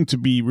 They seem to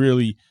be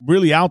really,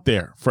 really out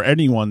there for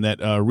anyone that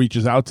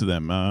reaches out to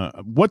them.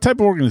 What type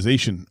of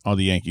organization are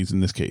the Yankees in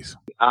this case?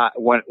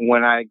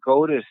 When I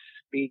go to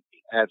speak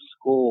at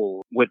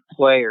school with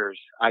players,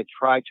 I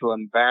try to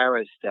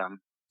embarrass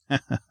them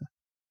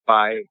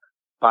by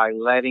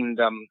letting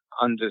them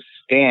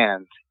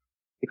understand,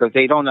 because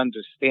they don't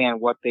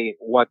understand what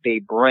they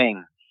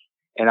bring.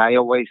 And I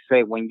always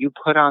say, when you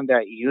put on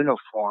that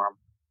uniform,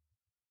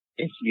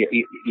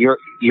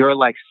 you're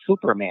like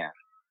Superman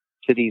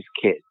to these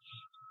kids.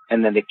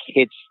 And then the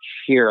kids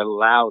cheer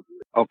loudly.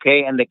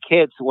 Okay. And the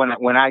kids,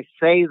 when I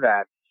say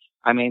that,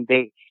 I mean,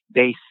 they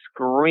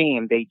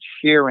scream, they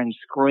cheer and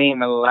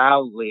scream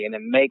loudly. And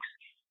it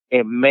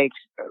makes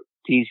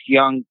these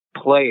young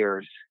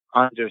players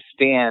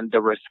understand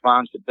the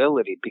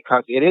responsibility,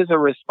 because it is a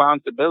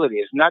responsibility.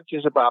 It's not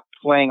just about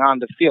playing on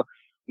the field.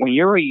 When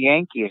you're a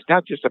Yankee, it's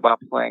not just about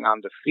playing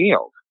on the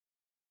field,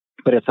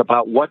 but it's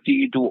about what do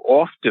you do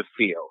off the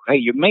field. Hey,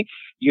 you're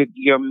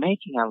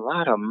making a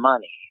lot of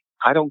money.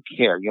 I don't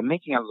care. You're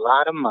making a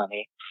lot of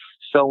money.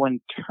 So in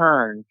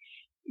turn,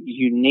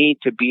 you need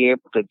to be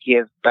able to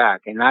give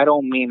back. And I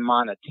don't mean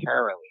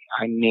monetarily.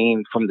 I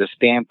mean from the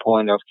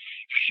standpoint of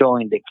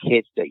showing the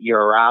kids that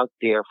you're out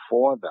there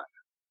for them.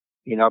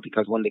 You know,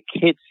 because when the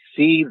kids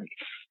see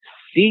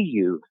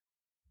you,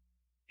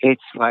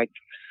 it's like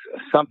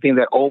something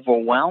that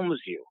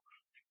overwhelms you.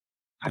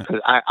 Because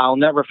I'll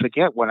never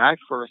forget when I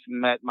first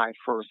met my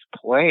first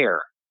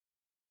player,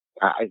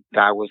 I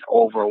was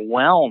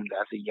overwhelmed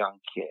as a young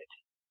kid.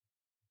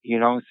 You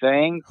know what I'm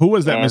saying? Who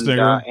was that, Mr.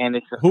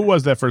 Negron? Who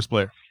was that first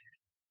player?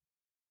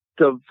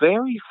 The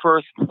very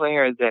first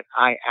player that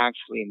I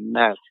actually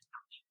met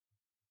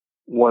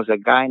was a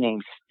guy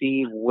named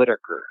Steve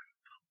Whitaker.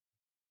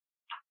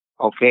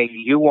 Okay,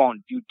 you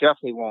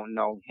definitely won't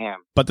know him.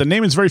 But the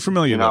name is very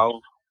familiar,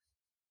 though.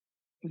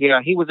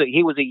 Yeah, he was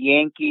a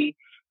Yankee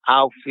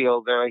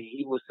outfielder.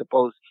 He was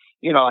supposed,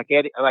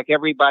 like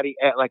everybody,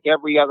 like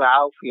every other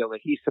outfielder,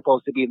 he's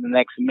supposed to be the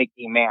next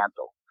Mickey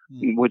Mantle,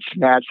 which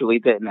naturally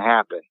didn't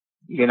happen,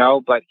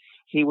 but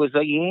he was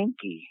a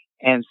Yankee.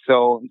 And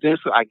so this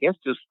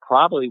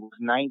probably was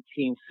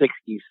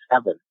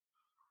 1967,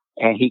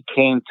 and he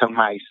came to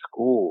my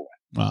school.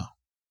 Wow.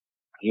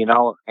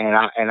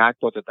 And I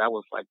thought that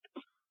was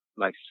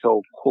like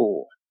so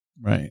cool.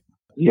 Right.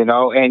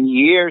 And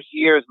years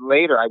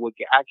later, I would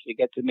actually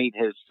get to meet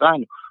his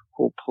son,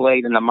 who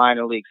played in the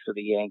minor leagues for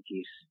the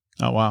Yankees.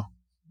 Oh, wow.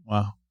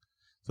 Wow.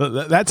 So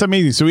that's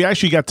amazing. So we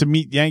actually got to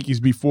meet Yankees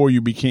before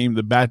you became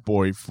the bat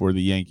boy for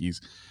the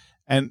Yankees.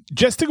 And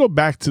just to go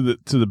back to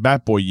the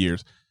bat boy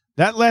years,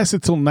 that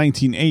lasted till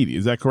 1980.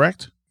 Is that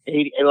correct?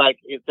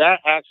 If that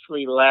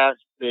actually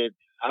lasted,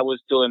 I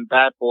was doing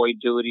bat boy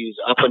duties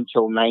up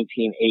until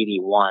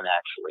 1981,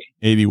 actually.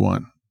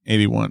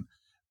 81.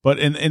 But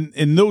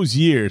in those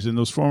years, in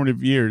those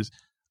formative years,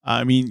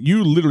 I mean,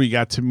 you literally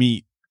got to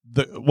meet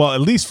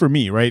at least for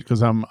me, right?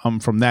 Because I'm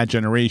from that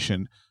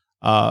generation.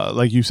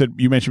 Like you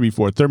mentioned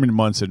before, Thurman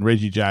Munson,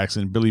 Reggie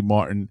Jackson, Billy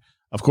Martin,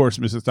 of course,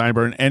 Mr.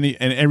 Steinbrenner, and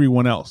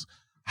everyone else.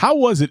 How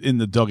was it in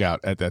the dugout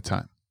at that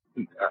time?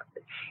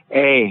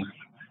 Hey,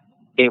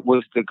 it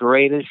was the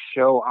greatest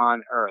show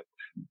on earth.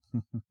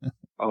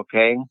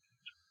 Okay?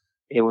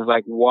 It was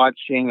like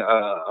watching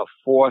a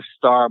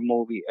 4-star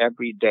movie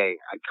every day.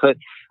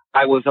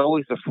 I was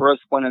always the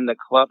first one in the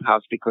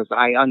clubhouse because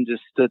I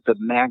understood the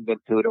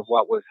magnitude of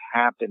what was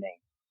happening.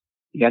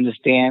 You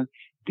understand?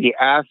 The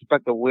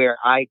aspect of where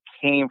I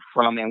came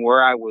from and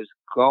where I was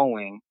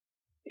going,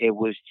 it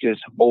was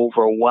just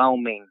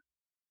overwhelming.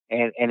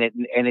 And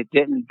it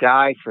didn't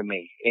die for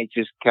me. It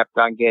just kept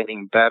on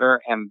getting better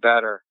and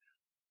better.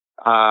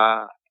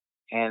 And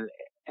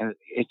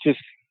it just,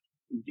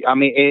 I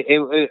mean,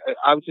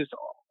 I was just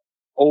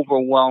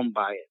overwhelmed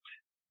by it.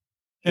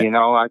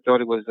 I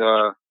thought it was,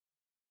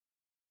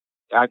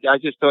 I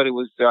just thought it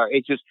was,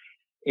 it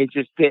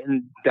just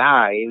didn't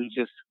die. It was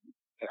just,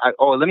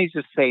 let me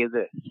just say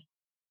this.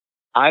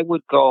 I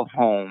would go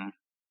home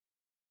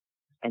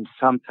and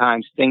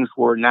sometimes things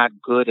were not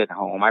good at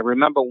home. I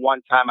remember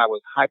one time I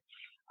was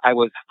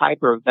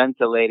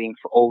hyperventilating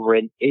over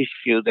an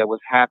issue that was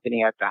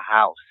happening at the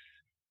house.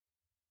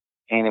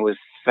 And it was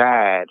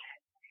sad.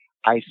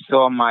 I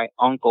saw my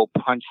uncle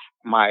punch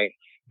my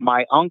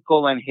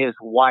uncle, and his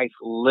wife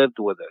lived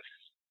with us.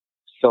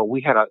 So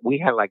we had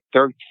like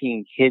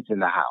 13 kids in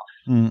the house.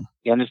 Mm.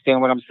 You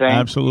understand what I'm saying?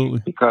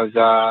 Absolutely. Because,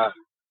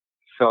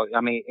 so,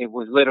 I mean, it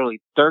was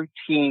literally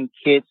 13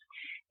 kids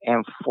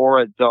and 4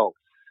 adults.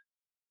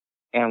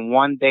 And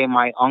one day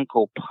my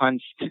uncle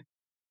punched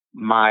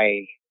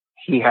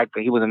he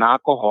was an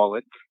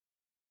alcoholic.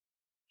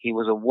 He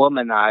was a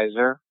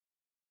womanizer,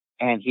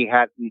 and he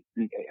had,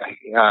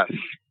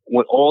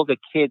 with all the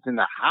kids in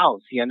the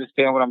house. You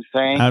understand what I'm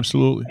saying?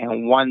 Absolutely.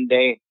 And one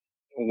day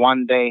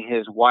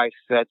his wife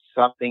said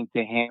something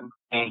to him,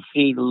 and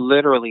he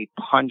literally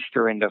punched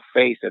her in the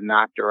face and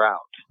knocked her out.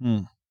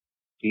 Mm.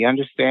 Do you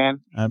understand?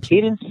 Absolutely.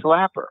 He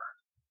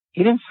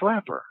didn't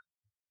slap her.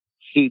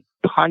 He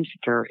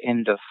punched her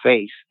in the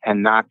face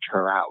and knocked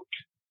her out.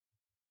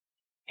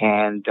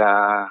 and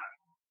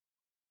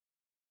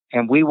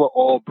we were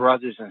all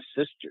brothers and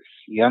sisters.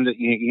 You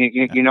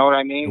know what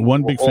I mean?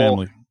 One big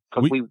family.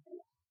 Because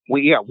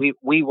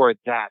we were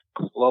that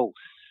close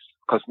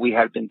because we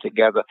had been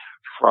together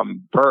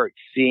from birth,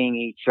 seeing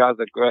each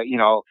other. You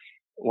know,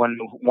 when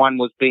one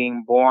was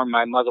being born,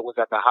 my mother was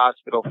at the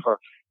hospital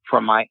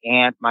for my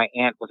aunt. My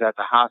aunt was at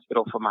the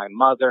hospital for my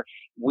mother.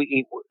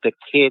 The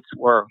kids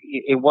were.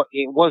 It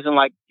wasn't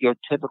like your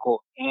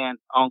typical aunt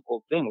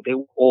uncle thing.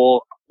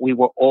 We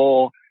were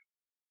all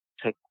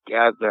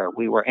together.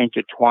 We were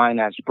intertwined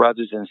as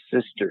brothers and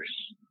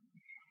sisters.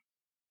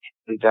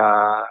 And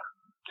I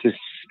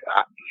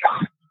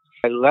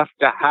left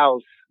the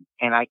house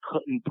and I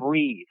couldn't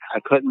breathe.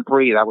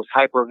 I was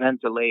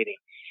hyperventilating.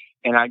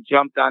 And I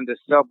jumped on the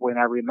subway, and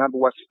I remember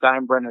what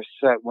Steinbrenner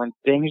said: when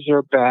things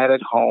are bad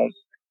at home,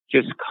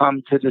 just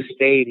come to the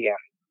stadium.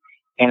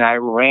 And I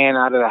ran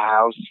out of the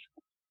house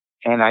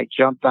and I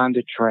jumped on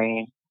the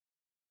train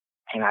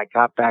and I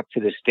got back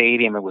to the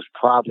stadium. It was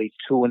probably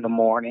 2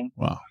 a.m.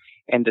 Wow.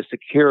 And the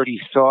security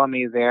saw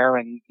me there,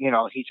 and, you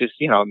know, he just,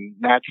 you know,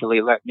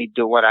 naturally let me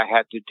do what I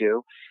had to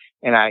do.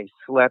 And I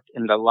slept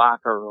in the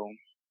locker room.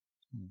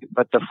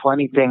 But the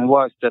funny thing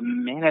was, the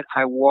minute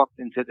I walked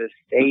into the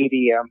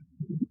stadium,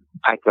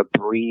 I could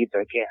breathe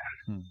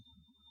again.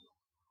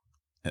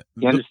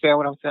 You understand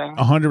what I'm saying?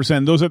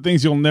 100%. Those are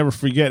things you'll never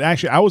forget.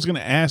 Actually, I was going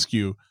to ask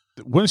you,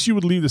 once you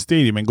would leave the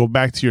stadium and go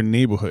back to your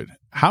neighborhood,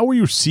 how were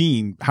you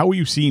seen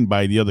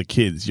by the other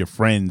kids, your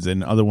friends,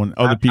 and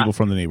other people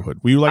from the neighborhood?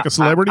 Were you like a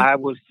celebrity? I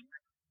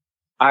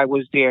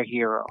was their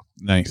hero.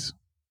 Nice.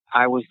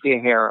 I was their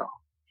hero,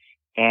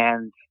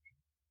 and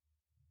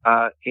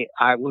I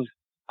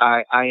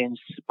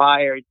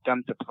inspired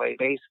them to play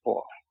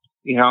baseball.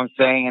 You know what I'm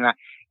saying?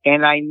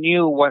 And I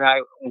knew what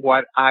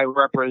I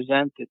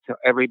represented to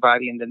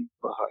everybody in the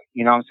neighborhood.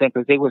 You know what I'm saying?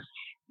 Because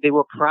they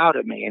were proud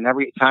of me. And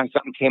every time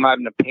something came out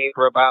in the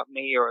paper about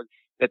me, or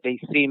that they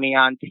see me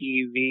on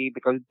TV,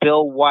 because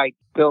Bill White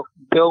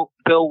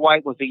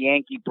was a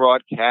Yankee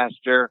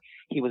broadcaster.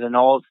 He was an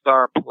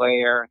all-star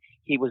player.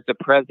 He was the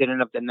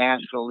president of the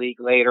National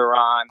League later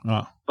on.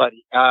 Oh. But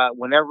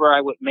whenever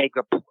I would make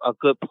a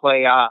good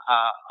play on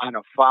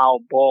a foul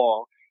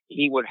ball,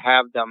 he would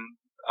have them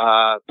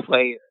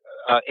play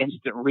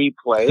instant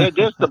replay. They're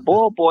just the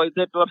ball boys.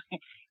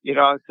 You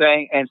know what I'm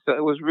saying? And so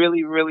it was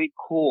really, really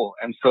cool.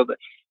 And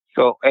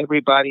so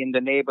everybody in the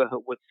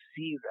neighborhood would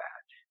see that.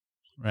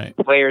 Right.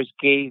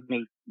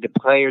 The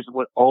players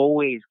would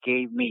always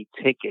give me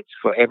tickets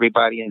for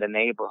everybody in the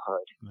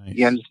neighborhood. Nice.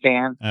 You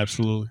understand?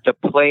 Absolutely. The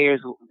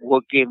players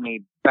would give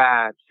me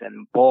bats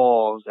and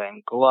balls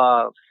and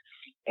gloves,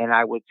 and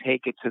I would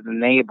take it to the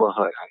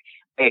neighborhood.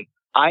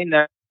 I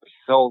never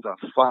sold a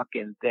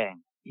fucking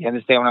thing. You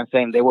understand what I'm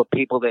saying? There were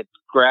people that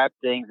grabbed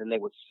things and they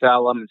would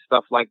sell them and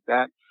stuff like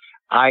that.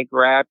 I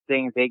grabbed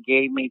things. They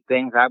gave me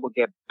things. I would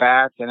get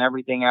bats and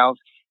everything else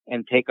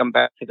and take them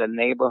back to the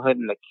neighborhood,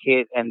 and the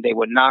kid, and they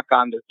would knock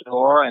on the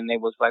door, and they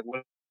was like,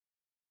 what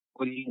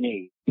do you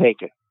need?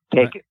 Take it.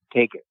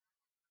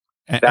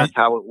 That's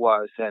how it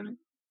was. And,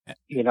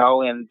 you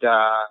know, and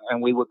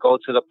we would go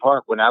to the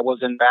park. When I was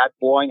in bat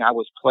boying, I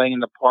was playing in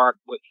the park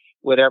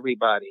with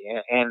everybody.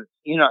 And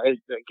you know,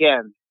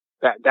 again,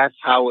 that's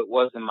how it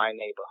was in my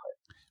neighborhood.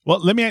 Well,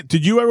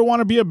 did you ever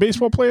want to be a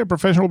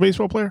professional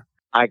baseball player?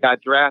 I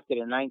got drafted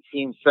in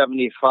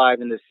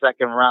 1975 in the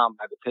second round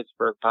by the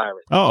Pittsburgh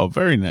Pirates. Oh,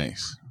 very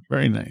nice.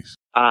 Very nice.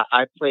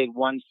 I played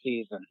one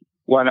season.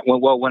 When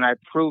I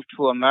proved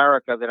to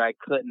America that I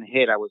couldn't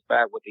hit, I was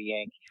back with the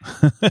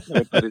Yankees. Let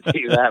me put it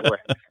to you that way.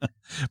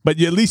 But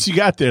at least you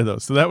got there, though,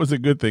 so that was a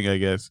good thing, I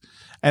guess.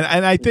 And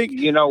I think,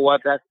 you know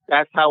what,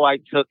 that's how I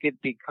took it,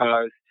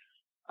 because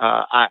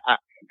I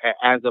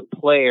as a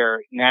player,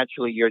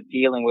 naturally you're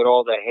dealing with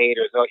all the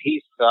haters. Oh,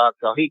 he sucks.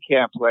 Oh, he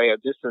can't play, or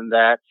this and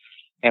that.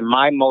 And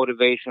my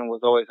motivation was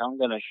always, I'm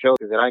going to show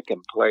you that I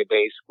can play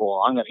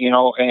baseball. I'm going to, you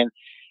know, and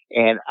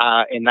in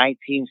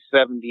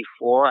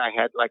 1974, I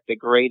had like the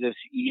greatest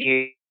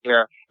year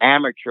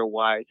amateur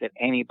wise that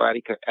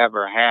anybody could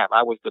ever have.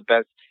 I was the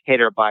best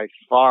hitter by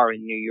far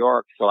in New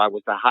York. So I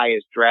was the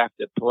highest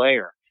drafted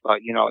player.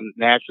 But, you know,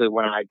 naturally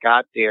when I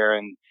got there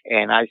and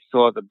I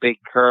saw the big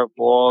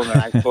curveball and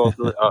I saw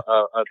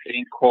a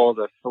thing called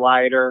a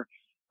slider,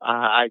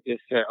 I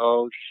just said,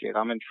 oh shit,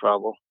 I'm in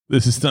trouble.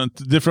 This is a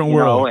different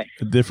world.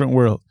 A different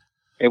world.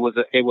 It was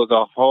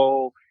a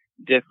whole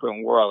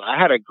different world. I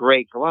had a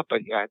great go up,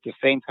 but at the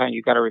same time,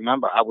 you got to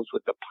remember, I was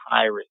with the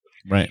Pirates,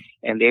 right?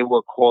 And they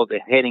were called the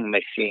hitting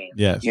machine.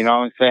 Yes, you know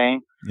what I'm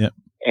saying? Yep.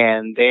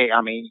 And they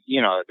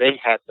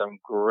had some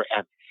great.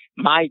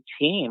 My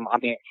team,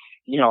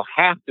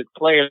 half the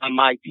players on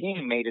my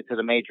team made it to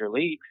the major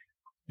leagues.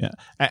 Yeah,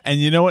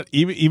 and you know what?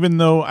 Even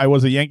though I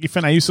was a Yankee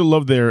fan, I used to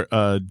love their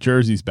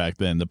jerseys back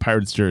then. The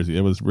Pirates jersey,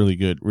 it was really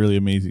good, really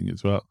amazing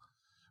as well.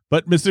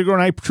 But Mr. Negron,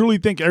 I truly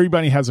think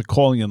everybody has a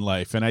calling in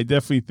life, and I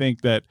definitely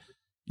think that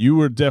you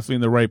were definitely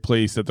in the right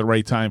place at the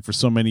right time for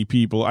so many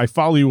people. I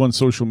follow you on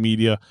social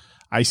media.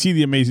 I see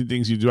the amazing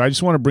things you do. I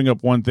just want to bring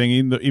up one thing,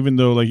 even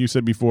though, like you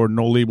said before,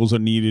 no labels are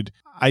needed.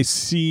 I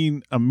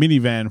seen a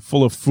minivan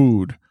full of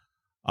food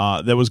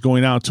that was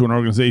going out to an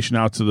organization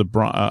out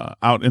to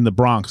out in the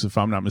Bronx, if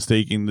I'm not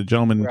mistaken. The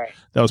gentleman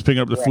that was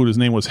picking up the food, his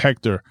name was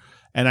Hector.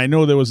 And I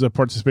know there was a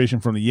participation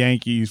from the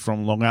Yankees,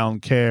 from Long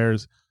Island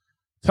Cares.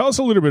 Tell us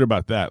a little bit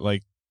about that.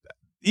 Like,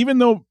 even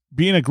though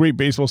being a great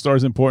baseball star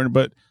is important,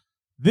 but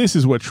this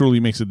is what truly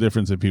makes a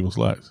difference in people's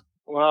lives.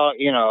 Well,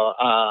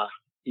 as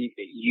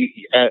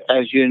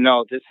you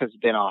know, this has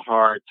been a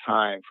hard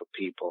time for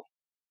people,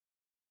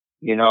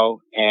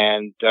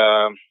 and,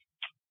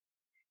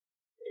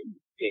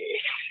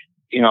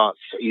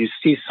 you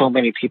see so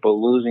many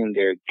people losing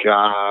their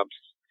jobs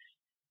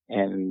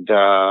and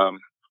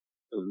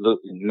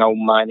no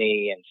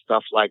money and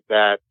stuff like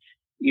that.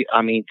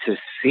 To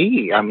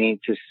see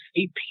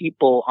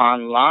people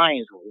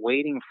online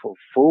waiting for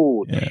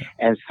food,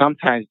 and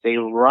sometimes they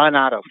run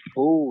out of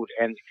food.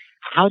 And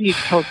how do you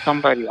tell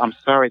somebody, I'm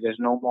sorry, there's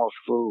no more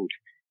food?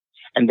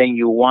 And then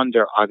you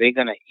wonder, are they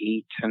going to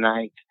eat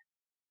tonight?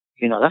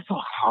 That's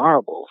a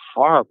horrible,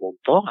 horrible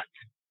thought.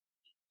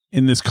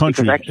 In this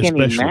country, because I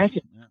can't especially.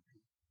 imagine.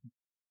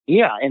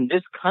 Yeah, in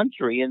this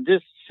country, in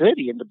this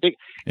city, in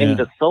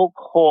the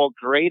so-called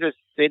greatest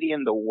city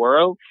in the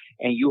world,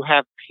 and you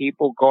have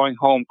people going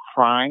home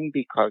crying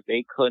because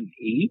they couldn't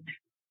eat,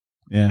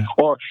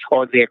 or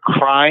they're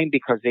crying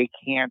because they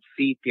can't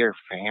feed their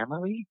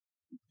family.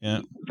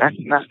 Yeah, that's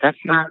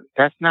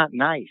not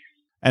nice.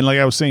 And like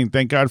I was saying,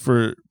 thank God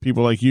for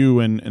people like you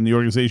and the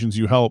organizations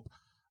you help.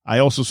 I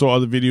also saw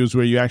other videos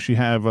where you actually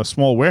have a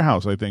small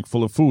warehouse, I think,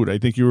 full of food. I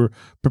think you were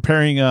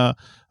preparing a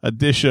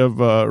dish of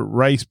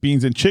rice,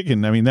 beans, and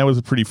chicken. I mean, that was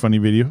a pretty funny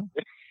video.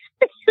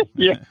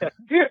 Yeah.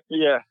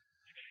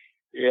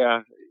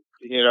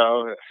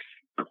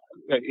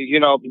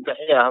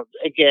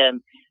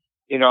 Again,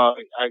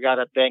 I got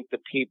to thank the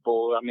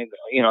people.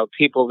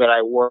 People that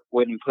I work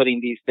with in putting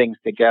these things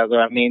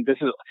together.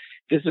 This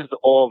is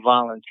all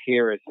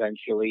volunteer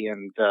essentially,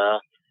 and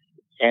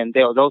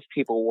those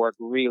people work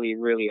really,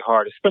 really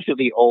hard, especially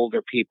the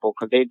older people,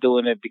 because they're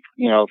doing it,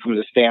 from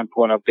the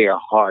standpoint of their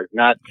heart,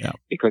 not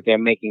because they're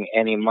making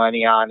any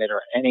money on it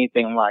or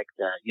anything like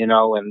that,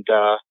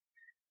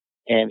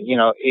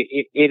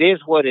 it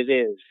is what it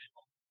is.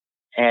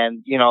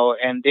 And,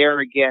 and there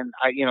again,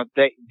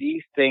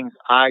 these things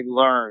I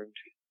learned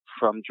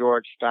from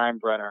George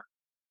Steinbrenner,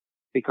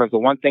 because the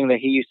one thing that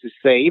he used to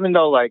say, even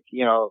though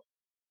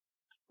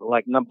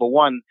number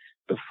one,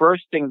 the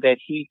first thing that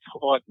he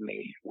taught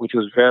me, which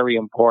was very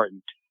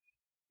important,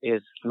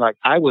 is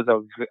I was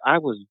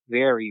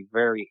very,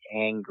 very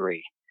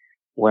angry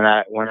when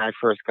I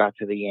first got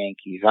to the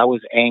Yankees. I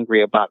was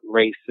angry about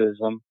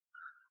racism.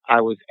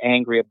 I was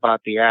angry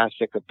about the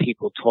aspect of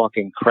people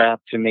talking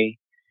crap to me.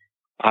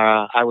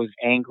 I was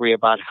angry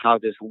about how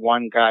this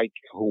one guy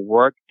who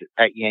worked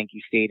at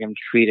Yankee Stadium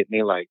treated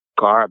me like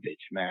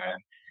garbage,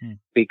 man.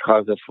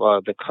 Because of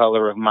the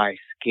color of my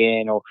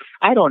skin, or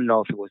I don't know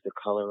if it was the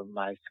color of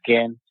my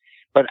skin,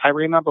 but I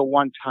remember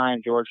one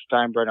time George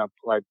Steinbrenner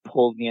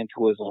pulled me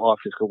into his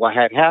office, because what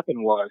had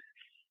happened was,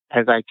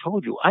 as I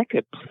told you, I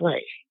could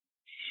play,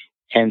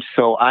 and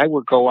so I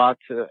would go out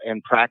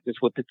and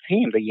practice with the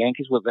team. The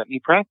Yankees would let me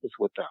practice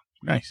with them.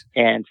 Nice.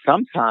 And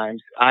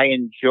sometimes I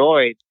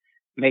enjoyed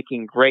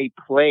making great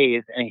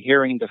plays and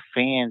hearing the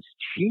fans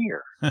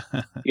cheer.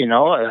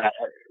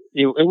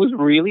 It was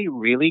really,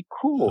 really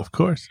cool. Of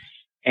course.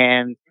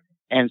 And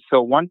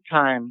so one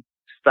time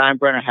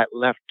Steinbrenner had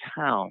left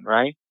town,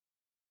 right?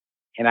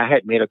 And I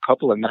had made a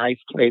couple of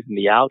nice plays in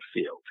the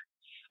outfield.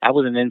 I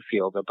was an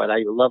infielder, but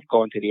I loved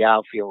going to the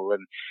outfield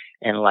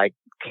and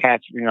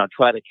catch,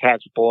 try to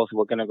catch balls that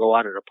were going to go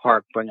out of the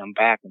park, bring them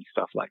back and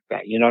stuff like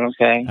that. You know what I'm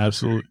saying?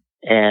 Absolutely.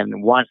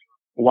 And one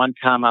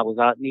time I was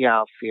out in the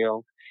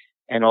outfield,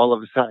 and all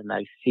of a sudden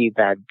I see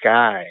that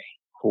guy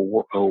who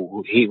worked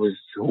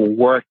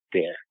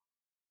there.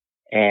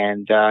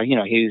 And,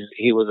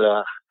 he was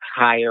a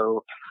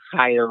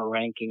higher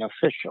ranking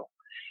official,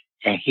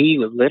 and he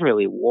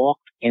literally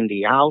walked in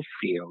the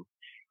outfield,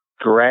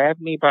 grabbed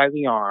me by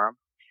the arm,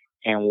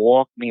 and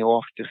walked me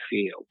off the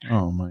field.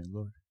 Oh my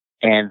Lord.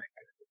 And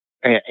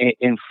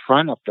in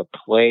front of the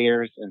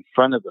players, in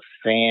front of the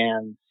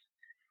fans,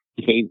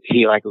 he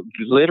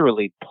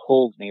literally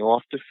pulled me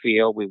off the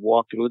field. We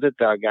walked through the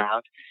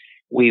dugout.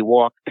 We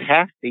walked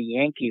past the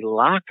Yankee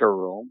locker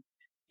room.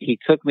 He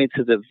took me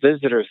to the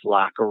visitors'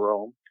 locker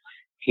room.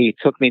 He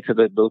took me to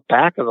the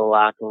back of the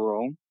locker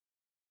room,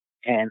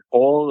 and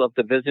all of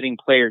the visiting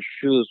players'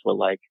 shoes were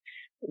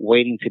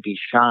waiting to be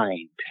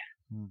shined.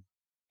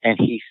 And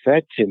he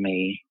said to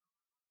me,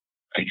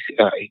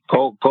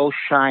 go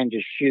shine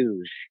the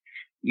shoes.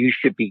 You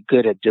should be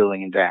good at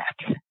doing that.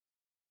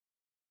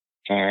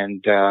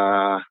 And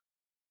I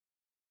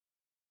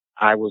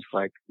was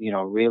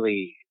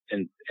really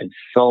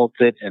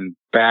insulted,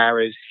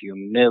 embarrassed,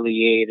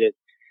 humiliated.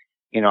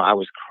 I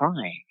was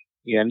crying.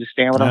 You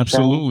understand what I'm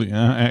saying? Absolutely.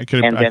 I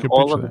could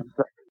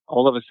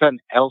all of a sudden,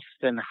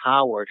 Elston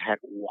Howard had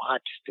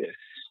watched this,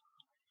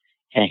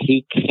 and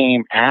he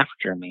came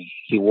after me.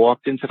 He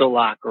walked into the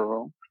locker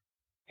room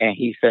and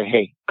he said,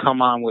 "Hey,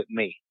 come on with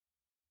me."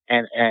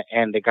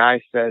 And the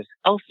guy says,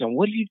 "Elston,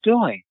 what are you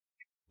doing?"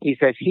 He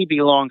says, "He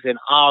belongs in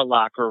our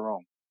locker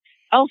room."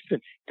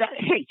 Elston,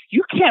 hey,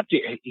 you can't do.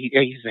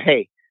 He said,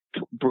 "Hey,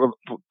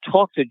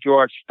 talk to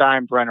George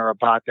Steinbrenner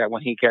about that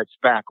when he gets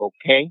back,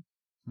 okay?"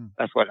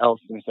 That's what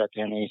Elston said to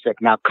him. And he said,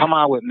 "Now come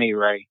on with me,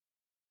 Ray."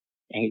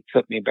 And he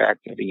took me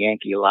back to the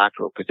Yankee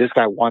locker room because this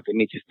guy wanted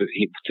me just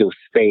to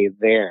stay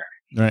there.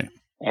 Right.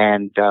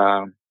 And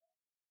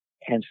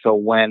so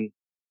when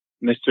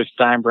Mr.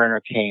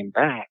 Steinbrenner came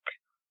back,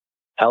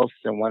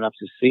 Elston went up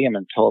to see him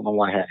and told him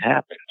what had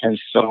happened. And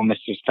so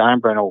Mr.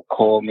 Steinbrenner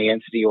called me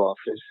into the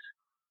office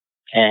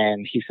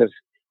and he says,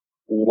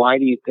 "Why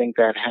do you think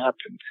that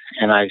happened?"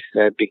 And I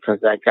said,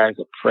 "Because that guy's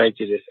a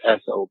prejudiced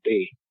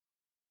SOB.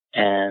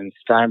 And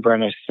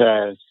Steinbrenner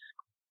says,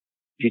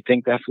 "Do you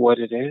think that's what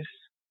it is?"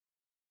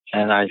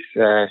 And I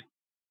said,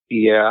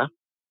 "Yeah."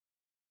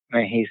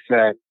 And he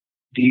said,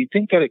 "Do you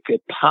think that it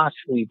could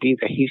possibly be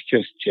that he's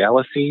just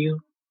jealous of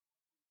you?"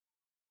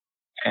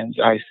 And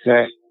I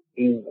said,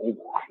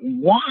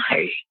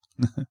 "Why?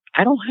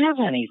 I don't have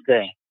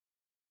anything."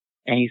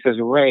 And he says,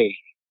 "Ray,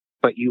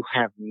 but you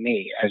have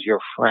me as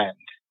your friend.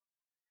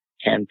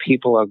 And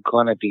people are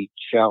going to be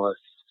jealous.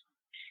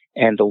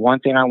 And the one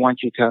thing I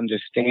want you to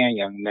understand,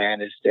 young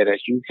man, is that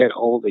as you get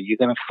older, you're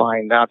going to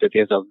find out that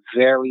there's a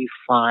very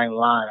fine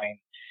line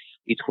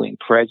between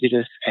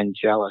prejudice and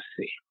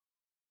jealousy.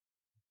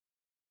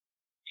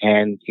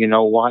 And you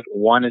know what?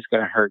 One is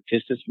going to hurt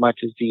just as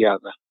much as the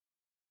other."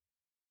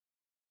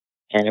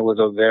 And it was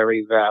a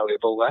very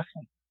valuable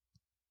lesson.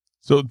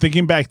 So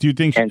thinking back, do you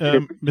think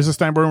Mrs.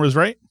 Steinbrenner was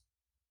right?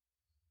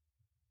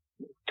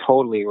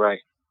 Totally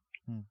right.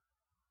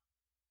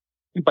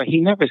 But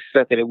he never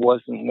said that it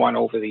wasn't one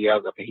over the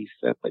other. But he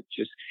said, "But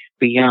just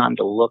be on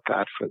the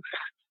lookout for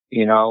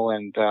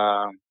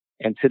that,"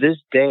 And to this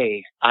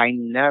day, I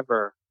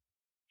never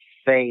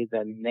say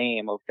the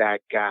name of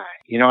that guy.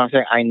 You know what I'm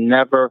saying? I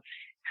never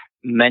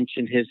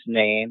mentioned his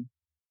name.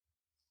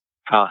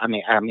 I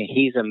mean,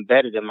 he's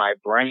embedded in my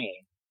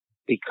brain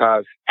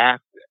because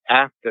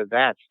after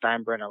that,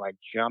 Steinbrenner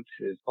jumps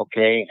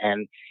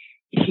and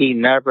he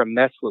never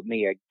messed with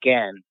me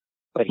again.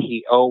 But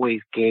he always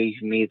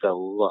gave me the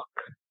look.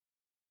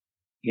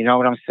 You know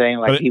what I'm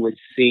saying? He would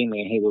see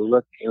me and he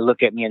would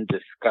look at me in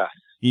disgust.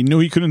 He knew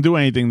he couldn't do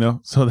anything though,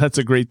 so that's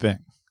a great thing.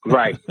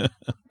 Right.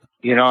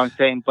 You know what I'm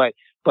saying? But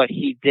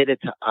he did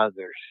it to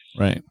others.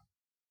 Right.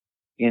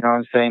 You know what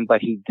I'm saying?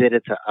 But he did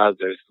it to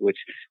others, which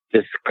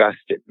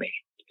disgusted me.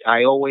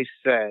 I always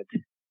said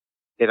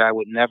that I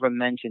would never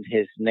mention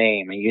his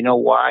name. And you know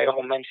why I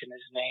don't mention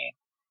his name?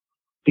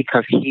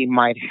 Because he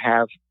might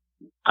have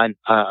a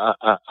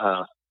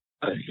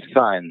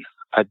son,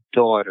 a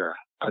daughter,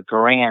 a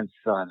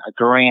grandson, a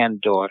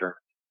granddaughter.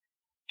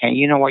 And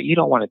you know what? You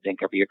don't want to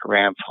think of your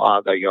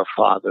grandfather, your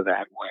father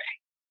that way.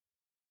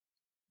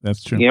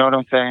 That's true. You know what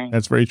I'm saying?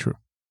 That's very true.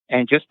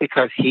 And just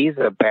because he's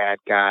a bad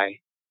guy,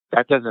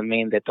 that doesn't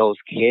mean that those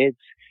kids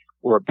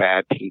were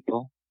bad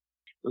people.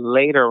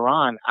 Later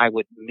on, I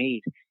would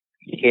meet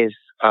his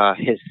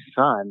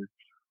son,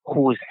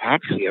 who was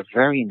actually a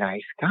very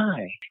nice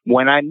guy.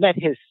 When I met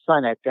his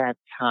son at that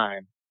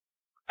time,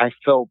 I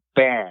felt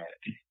bad.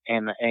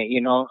 And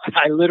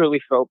I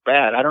literally felt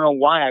bad. I don't know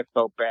why I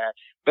felt bad,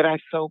 but I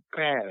felt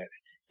bad.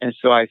 And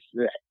so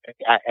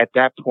at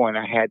that point,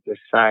 I had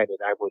decided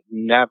I would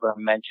never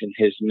mention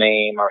his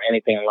name or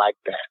anything like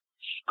that.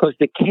 Because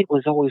the kid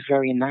was always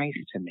very nice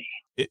to me.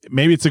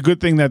 Maybe it's a good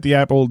thing that the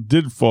apple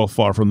did fall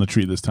far from the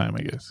tree this time,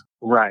 I guess.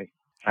 Right.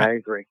 I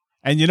agree.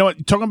 And you know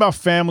what? Talking about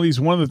families,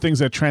 one of the things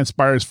that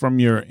transpires from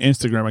your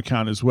Instagram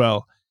account as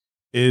well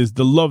is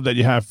the love that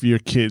you have for your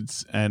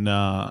kids, and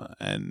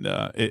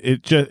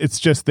it's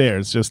just there.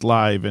 It's just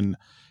live. And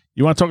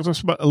you want to talk to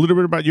us a little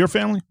bit about your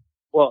family?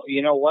 Well,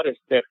 you know what? It's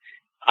that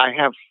I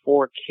have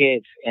 4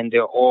 kids, and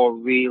they're all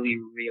really,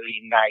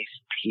 really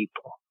nice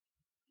people.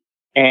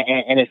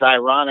 And it's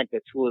ironic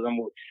that two of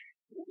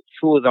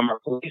them are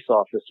police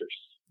officers.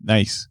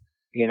 Nice.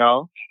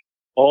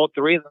 All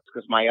 3 of them,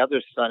 because my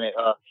other son,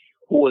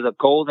 who was a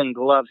Golden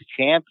Gloves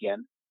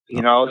champion,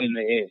 in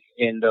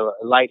the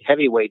light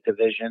heavyweight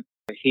division,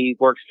 he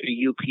works for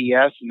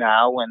UPS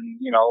now. And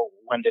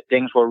when the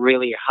things were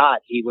really hot,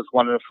 he was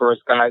one of the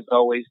first guys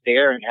always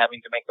there and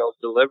having to make those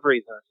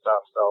deliveries and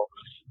stuff. So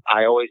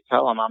I always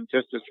tell him, I'm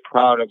just as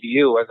proud of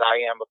you as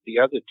I am of the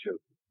other 2.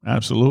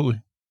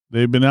 Absolutely.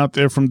 They've been out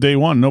there from day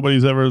one.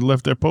 Nobody's ever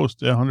left their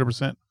post. Yeah,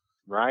 100%.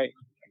 Right.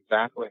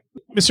 Exactly.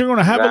 Mr. Negron,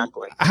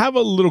 I have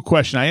a little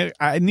question.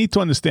 I need to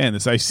understand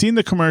this. I've seen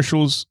the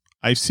commercials.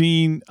 I've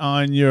seen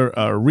on your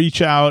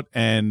reach out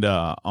and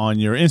on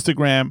your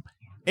Instagram,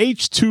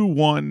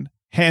 H21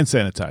 hand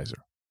sanitizer.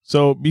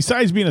 So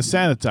besides being a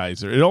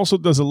sanitizer, it also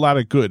does a lot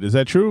of good. Is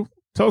that true?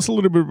 Tell us a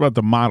little bit about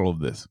the model of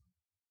this.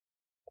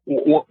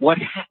 What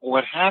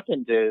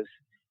happened is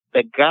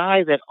the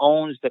guy that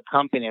owns the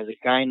company is a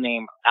guy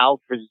named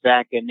Alfred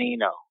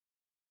Zaccanino.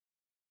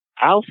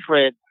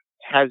 Alfred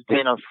has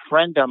been a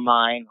friend of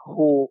mine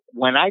who,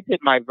 when I did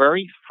my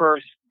very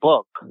first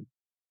book,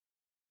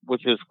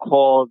 which was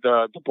called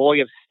The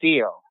Boy of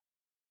Steel,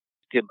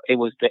 it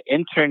was the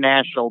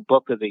International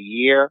Book of the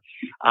Year.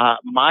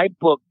 My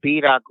book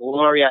beat out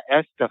Gloria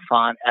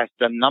Estefan as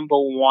the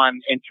 #1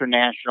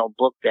 international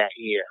book that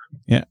year.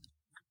 Yeah.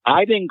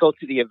 I didn't go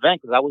to the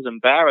event because I was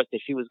embarrassed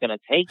that she was going to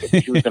take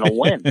it. She was going to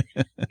win,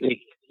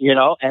 you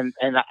know, and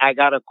I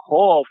got a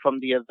call from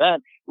the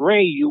event.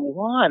 Ray, you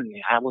won.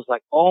 I was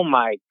like, oh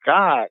my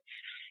God.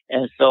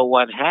 And so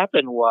what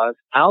happened was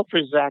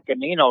Alfred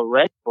Zaccanino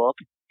read the book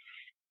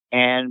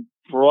and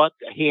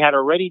he had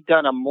already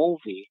done a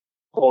movie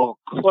called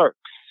Clerks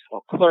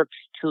or Clerks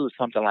 2,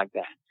 something like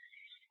that.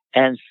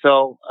 And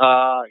so,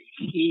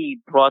 he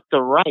brought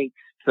the rights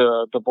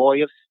to The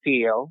Boy of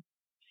Steel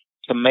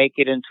to make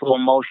it into a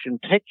motion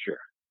picture.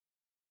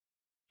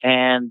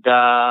 And,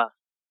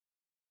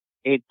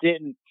 it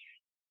didn't,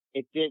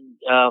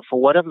 for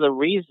whatever the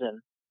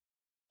reason,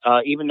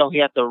 even though he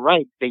had the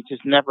rights, they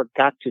just never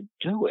got to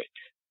do it.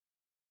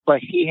 But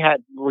he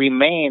had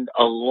remained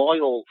a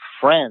loyal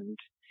friend.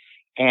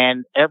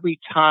 And every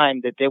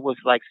time that there was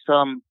like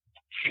some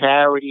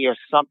charity or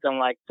something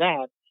like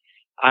that,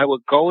 I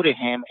would go to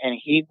him and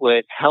he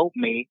would help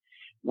me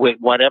with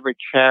whatever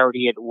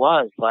charity it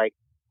was. Like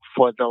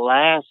for the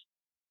last,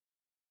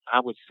 I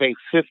would say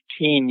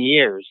 15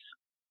 years,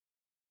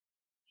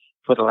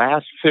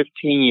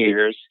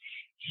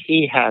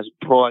 he has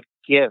brought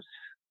gifts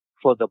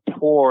for the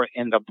poor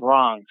in the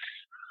Bronx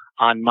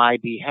on my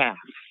behalf.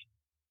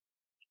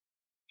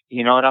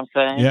 You know what I'm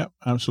saying? Yeah,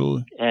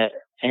 absolutely.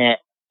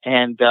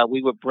 And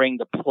we would bring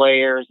the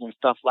players and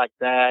stuff like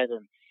that.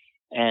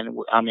 And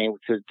I mean,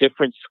 to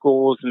different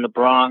schools in the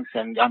Bronx.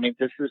 And I mean,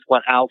 this is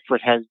what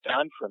Alfred has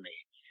done for me.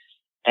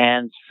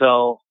 And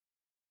so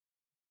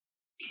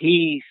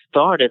he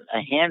started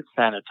a hand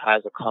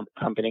sanitizer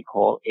company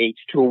called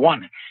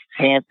H21,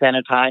 Hand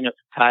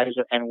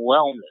Sanitizer and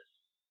Wellness.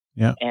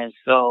 Yeah. And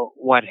so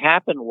what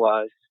happened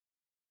was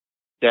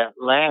that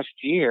last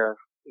year,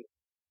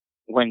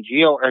 when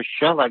Gio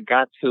Urshela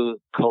got to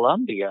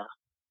Colombia,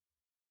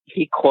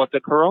 he caught the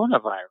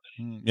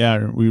coronavirus.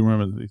 Yeah, we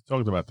remember they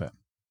talked about that.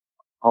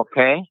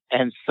 Okay.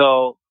 And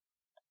so,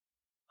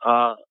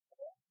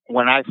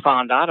 when I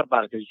found out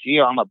about it, because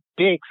Gio, I'm a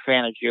big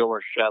fan of Gio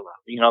Urshela,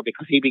 you know,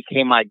 because he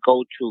became my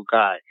go-to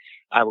guy.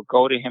 I would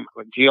go to him,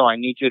 Gio, I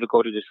need you to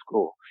go to this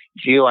school.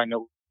 Gio, I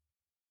know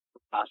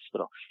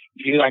hospital.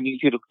 Gio, I need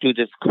you to do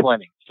this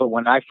clinic. So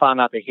when I found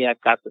out that he had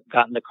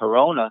gotten the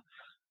corona,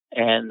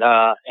 and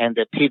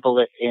the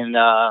people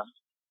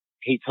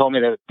he told me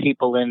that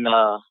people in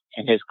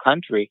his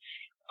country,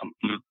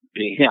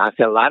 I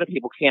said a lot of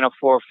people can't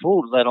afford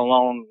food, let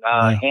alone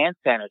hand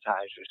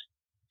sanitizers.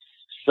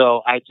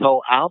 So I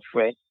told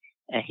Alfred,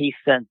 and he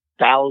sent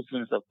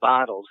thousands of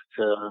bottles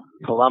to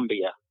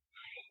Colombia.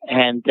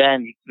 And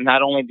then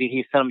not only did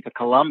he send them to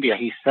Colombia,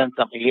 he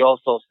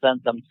also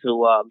sent them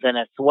to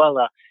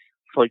Venezuela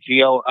for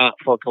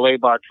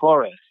Gleyber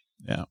Torres.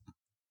 Yeah.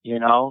 You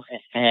know,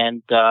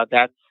 and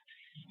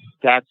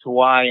that's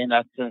why, in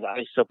essence,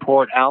 I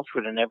support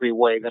Alfred in every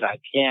way that I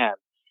can.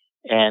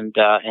 And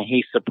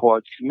he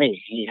supports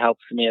me. He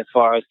helps me as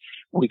far as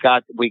we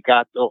got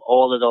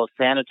all of those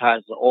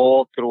sanitizers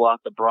all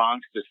throughout the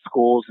Bronx, the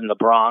schools in the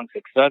Bronx,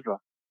 etc.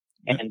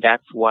 And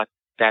that's what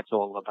that's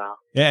all about.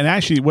 Yeah, and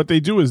actually, what they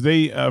do is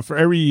they for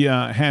every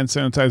hand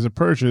sanitizer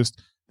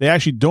purchased, they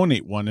actually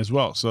donate one as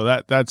well. So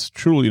that's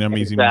truly an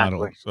amazing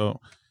model. So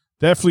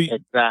definitely,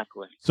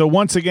 exactly. So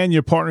once again,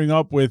 you're partnering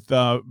up with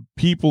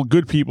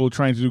good people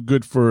trying to do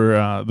good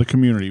for the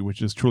community,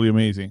 which is truly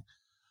amazing.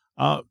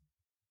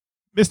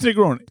 Mr.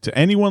 Negron, to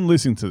anyone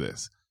listening to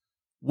this,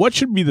 what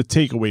should be the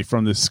takeaway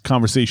from this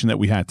conversation that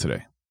we had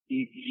today?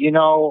 You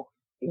know,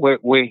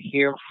 we're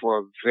here for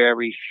a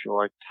very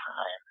short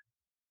time.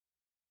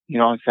 You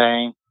know what I'm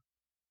saying?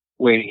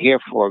 We're here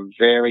for a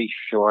very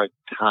short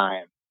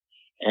time.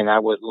 And I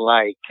would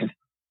like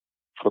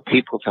for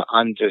people to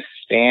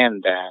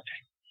understand that,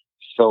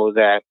 so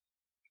that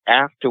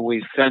after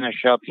we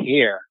finish up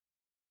here,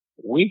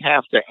 we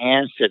have to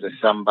answer to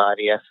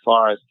somebody as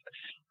far as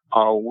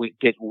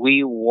did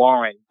we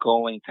warrant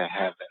going to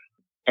heaven?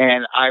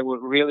 And I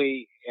would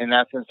really, in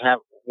essence,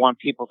 want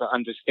people to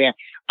understand.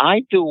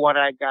 I do what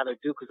I got to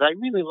do because I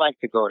really like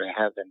to go to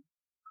heaven.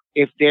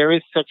 If there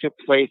is such a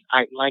place,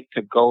 I'd like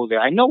to go there.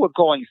 I know we're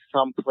going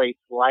someplace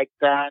like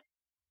that,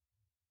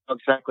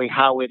 exactly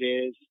how it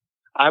is.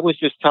 I was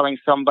just telling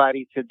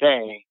somebody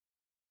today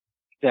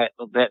that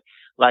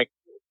like,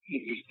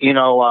 you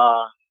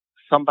know,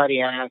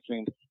 somebody asked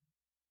me,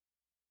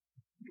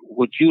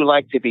 would you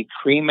like to be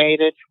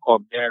cremated or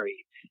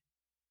buried?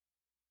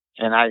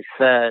 And I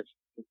said,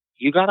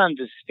 you got to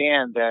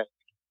understand that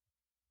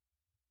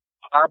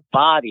our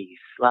bodies,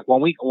 like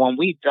when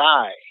we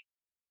die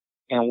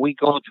and we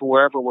go to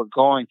wherever we're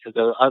going, to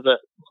the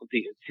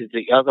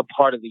other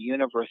part of the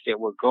universe that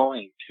we're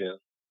going to,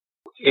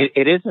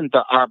 it isn't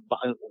our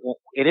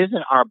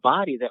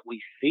body that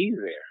we see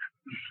there.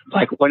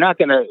 Like we're not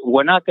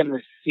gonna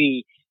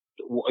see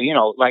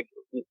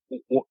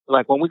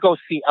like when we go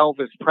see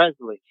Elvis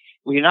Presley,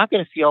 we're not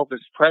going to see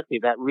Elvis Presley,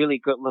 that really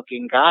good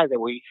looking guy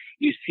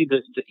you see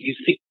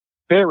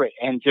spirit,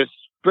 and just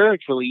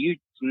spiritually,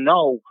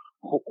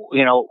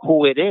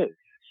 who it is.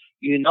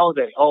 You know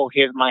that, oh,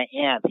 here's my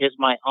aunt, here's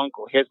my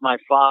uncle, here's my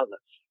father.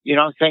 You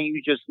know what I'm saying?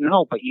 You just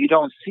know, but you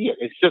don't see it.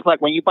 It's just like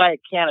when you buy a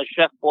can of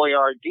Chef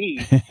Boyardee,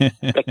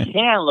 the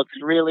can looks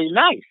really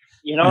nice.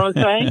 You know what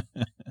I'm saying?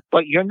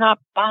 But you're not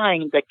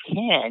buying the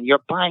can.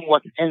 You're buying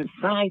what's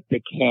inside the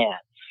can.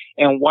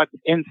 And what's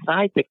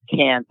inside the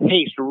can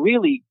tastes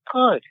really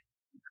good,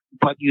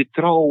 but you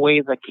throw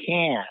away the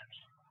can.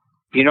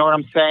 You know what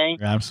I'm saying?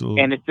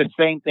 Absolutely. And it's the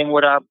same thing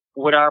with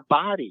our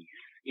bodies.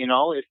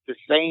 It's the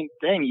same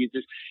thing.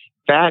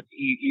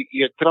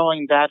 You're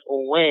throwing that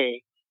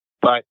away,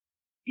 but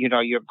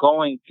you're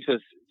going to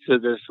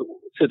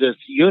this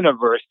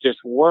universe, this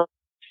world,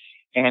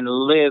 and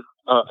live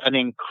an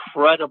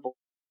incredible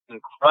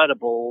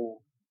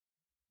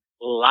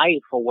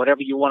life, or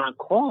whatever you want to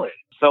call it.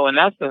 So in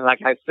essence,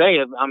 like I say,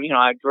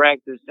 I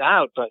drag this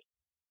out, but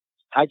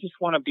I just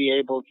want to be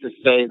able to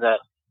say that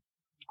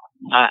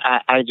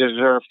I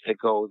deserve to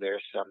go there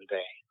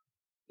someday.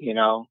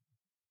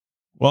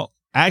 Well,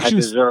 actions. I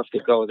deserve to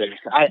go there.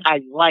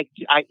 I like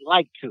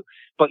to,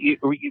 but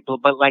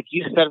but like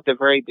you said at the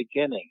very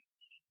beginning,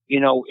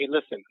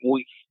 listen,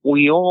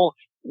 we all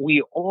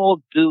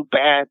do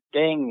bad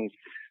things.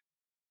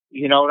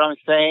 You know what I'm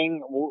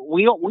saying?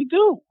 We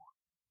do.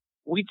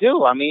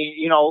 I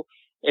mean,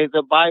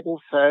 the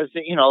Bible says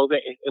that,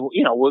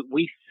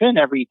 we sin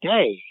every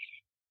day.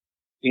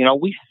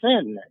 We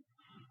sin.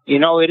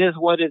 It is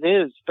what it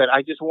is, but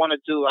I just want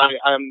to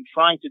I'm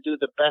trying to do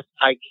the best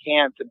I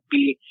can to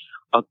be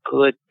a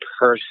good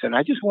person.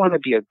 I just want to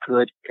be a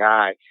good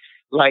guy.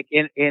 Like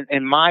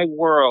in my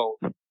world,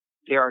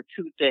 there are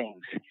two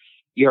things.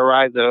 You're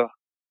either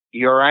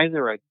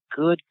a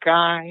good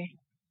guy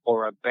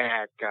or a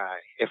bad guy.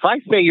 If I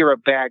say you're a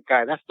bad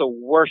guy, that's the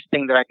worst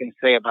thing that I can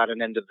say about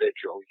an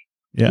individual.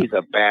 Yeah. He's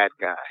a bad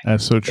guy.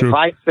 That's so true. If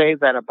I say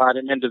that about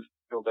an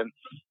individual, then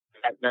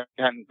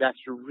that's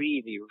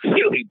really,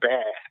 really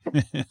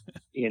bad.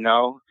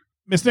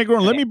 Miss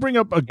Negron, let me bring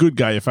up a good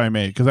guy, if I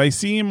may, because I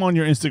see him on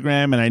your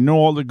Instagram, and I know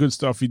all the good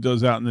stuff he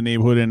does out in the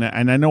neighborhood, and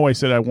I know I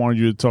said I wanted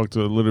you to talk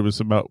to a little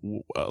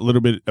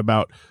bit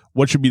about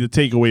what should be the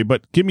takeaway,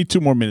 but give me 2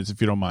 more minutes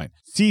if you don't mind.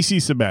 CC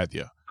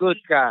Sabathia. Good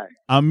guy.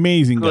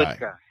 Amazing Good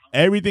guy.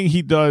 Everything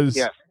he does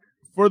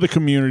for the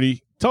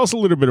community. Tell us a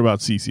little bit about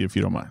CC, if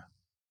you don't mind.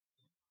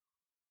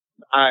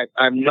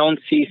 I've known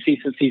CC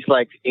since he's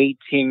like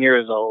 18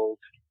 years old,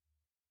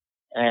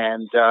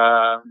 and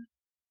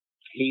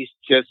he's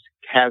just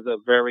has a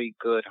very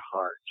good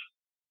heart.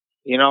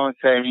 You know what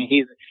I'm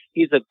saying?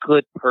 He's a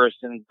good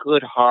person,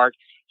 good heart.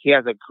 He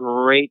has a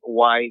great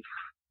wife,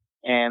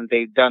 and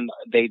they've done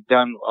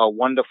a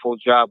wonderful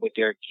job with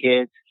their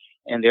kids,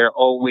 and they're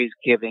always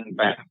giving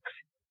back.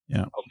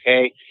 Yeah.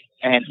 Okay.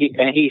 And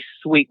he's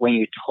sweet when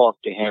you talk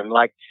to him.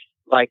 Like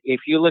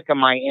if you look at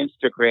my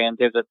Instagram,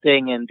 there's a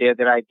thing in there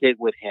that I did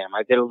with him.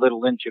 I did a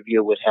little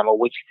interview with him,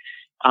 which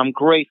I'm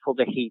grateful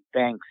that he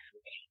thanks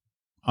me.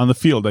 On the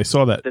field, I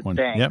saw that one.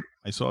 Thing. Yep,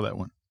 I saw that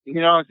one.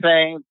 You know what I'm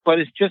saying? But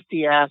it's just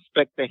the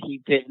aspect that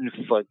he didn't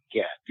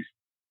forget.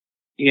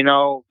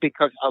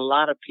 Because a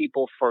lot of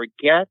people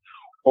forget,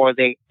 or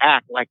they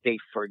act like they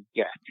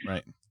forget.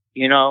 Right.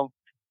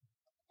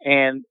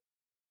 And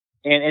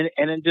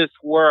in this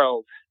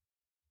world,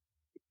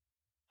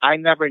 I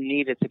never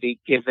needed to be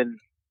given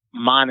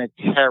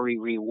monetary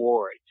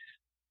rewards,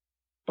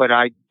 but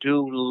I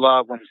do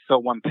love when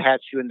someone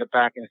pats you in the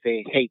back and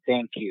say, "Hey,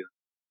 thank you."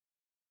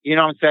 You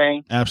know what I'm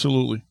saying?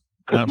 Absolutely.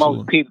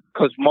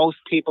 Because most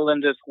people in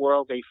this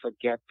world, they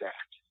forget that.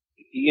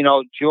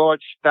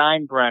 George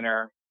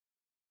Steinbrenner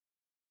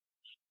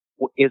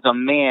is a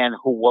man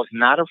who was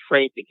not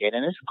afraid to get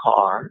in his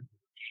car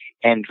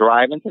and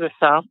drive into the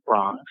South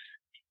Bronx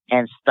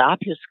and stop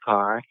his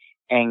car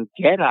and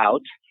get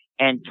out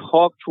and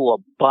talk to a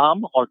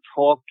bum, or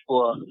talk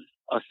to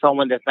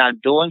someone that's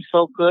not doing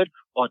so good,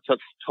 or to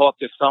talk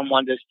to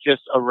someone that's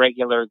just a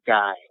regular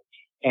guy,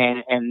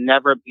 and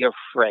never be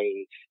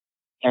afraid,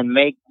 and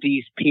make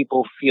these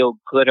people feel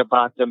good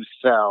about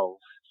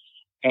themselves.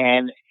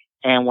 And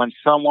when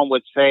someone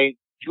would say,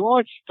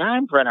 "George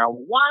Steinbrenner,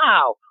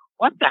 wow,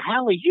 what the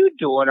hell are you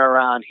doing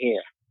around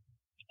here?"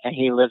 And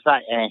he would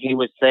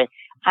say,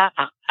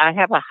 I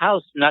have a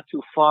house not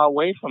too far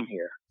away from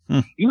here.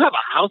 You have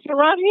a house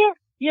around here?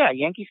 Yeah,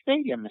 Yankee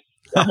Stadium,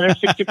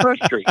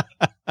 161st Street.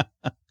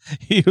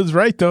 He was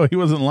right, though. He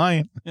wasn't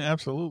lying.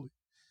 Absolutely.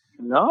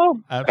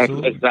 No,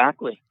 absolutely.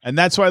 Exactly. And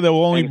that's why there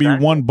will only be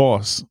one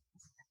boss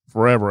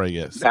forever, I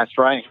guess. That's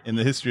right. In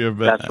the history of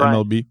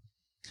MLB.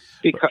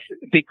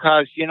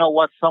 Because you know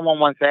what? Someone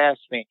once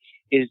asked me,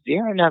 is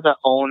there another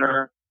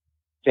owner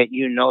that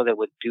that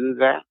would do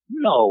that?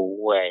 No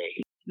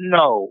way.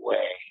 No way.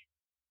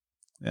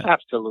 Yeah.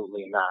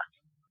 Absolutely not.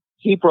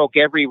 He broke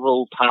every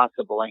rule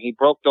possible, and he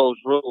broke those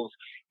rules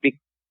because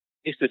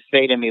he used to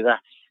say to me that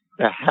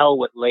the hell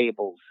with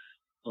labels.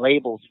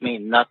 labels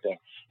mean nothing.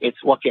 It's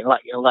what can,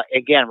 like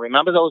again.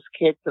 Remember those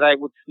kids that I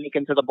would sneak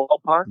into the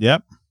ballpark?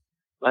 Yep.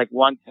 Like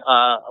one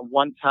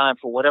time,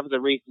 for whatever the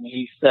reason,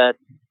 he said,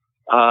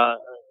 "I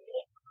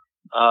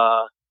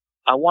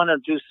want to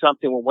do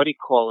something with what do you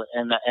call it?"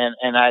 And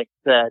I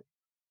said,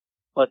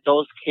 "But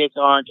those kids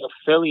aren't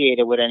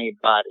affiliated with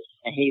anybody."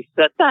 And he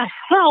said, "The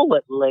hell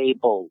with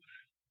labels."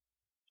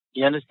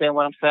 You understand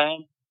what I'm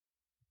saying?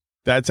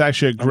 That's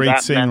actually a great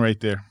saying right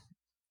there.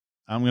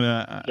 I'm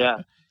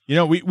gonna.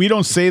 We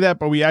don't say that,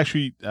 but we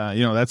actually,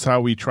 that's how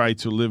we try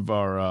to live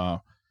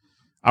our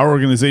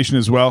organization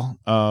as well.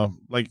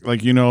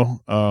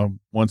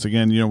 Once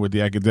again, with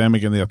the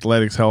academic and the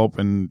athletics help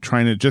and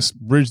trying to just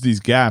bridge these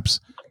gaps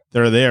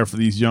that are there for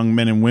these young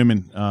men and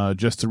women,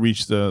 just to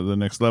reach the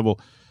next level.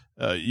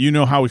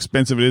 How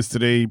expensive it is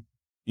today.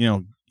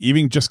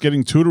 Even just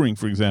getting tutoring,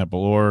 for example,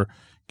 or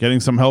getting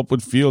some help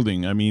with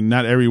fielding. I mean,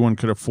 not everyone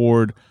could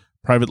afford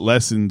private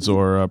lessons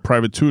or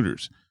private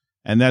tutors.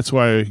 And that's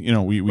why,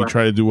 we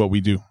try to do what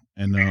we do.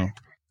 And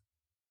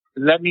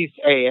let me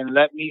say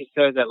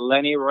that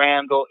Lenny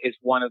Randle is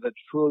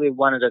truly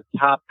one of the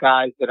top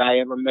guys that I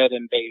ever met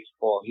in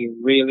baseball. He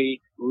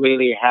really,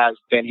 really has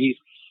been. He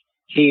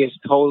has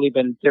totally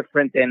been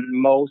different than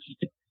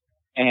most,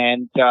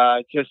 and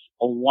just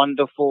a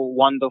wonderful,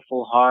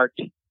 wonderful heart.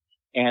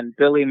 And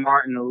Billy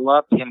Martin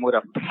loved him with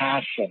a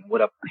passion.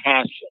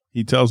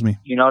 He tells me.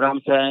 You know what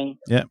I'm saying?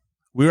 Yeah.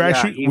 We were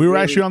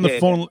actually on the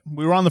phone.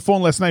 We were on the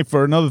phone last night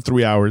for another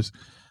 3 hours.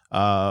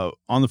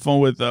 On the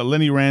phone with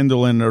Lenny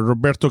Randle and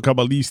Roberto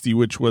Cabalisti,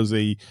 which was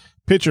a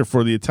pitcher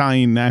for the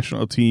Italian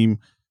national team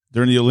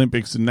during the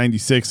Olympics in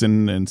 '96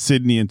 and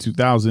Sydney in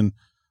 2000.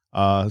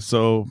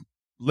 So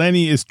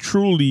Lenny is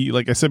truly,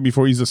 like I said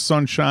before, he's a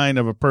sunshine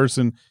of a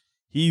person.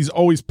 He's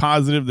always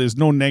positive. There's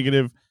no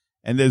negative,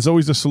 and there's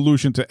always a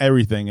solution to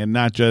everything, and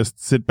not just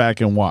sit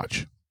back and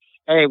watch.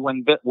 Hey,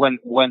 when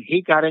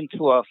he got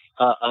into a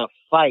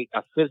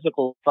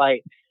physical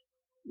fight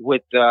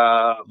with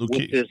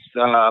this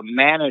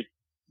manager,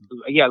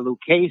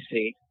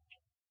 Lucchese,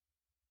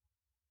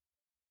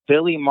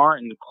 Billy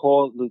Martin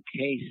called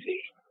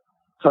Lucchese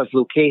because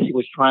Lucchese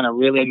was trying to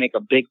really make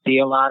a big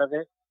deal out of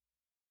it,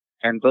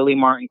 and Billy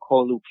Martin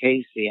called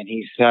Lucchese and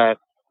he said,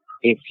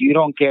 "If you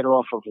don't get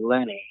off of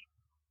Lenny,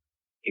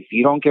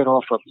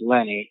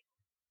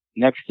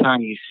 next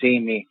time you see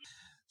me."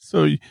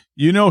 So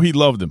he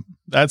loved him.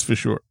 That's for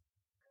sure.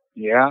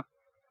 Yeah,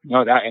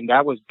 no,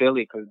 that was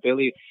Billy, because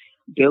Billy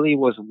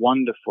was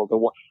wonderful. The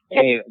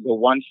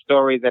one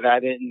story that I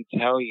didn't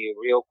tell you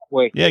real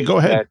quick. Yeah, go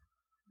ahead.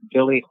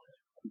 Billy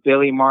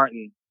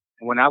Martin.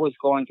 When I was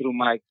going through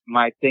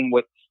my thing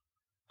with,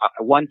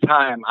 one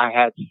time I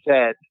had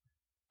said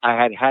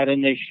I had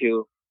an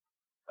issue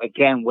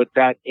again with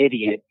that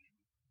idiot,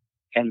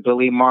 and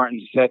Billy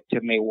Martin said to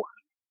me,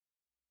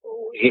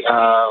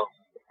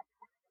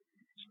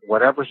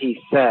 whatever he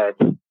said,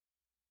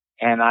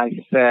 and I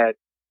said,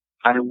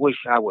 "I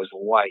wish I was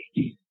white."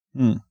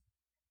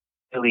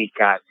 Billy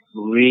got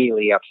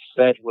really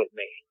upset with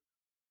me.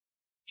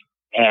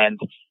 And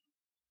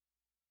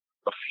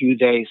a few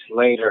days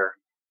later,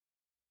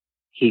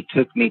 he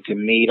took me to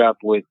meet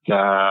up with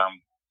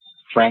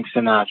Frank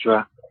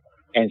Sinatra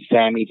and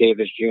Sammy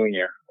Davis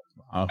Jr.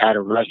 At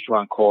a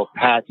restaurant called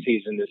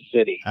Patsy's in the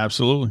city.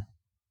 Absolutely.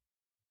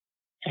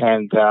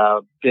 And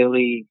Mr.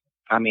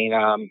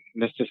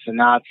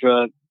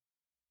 Sinatra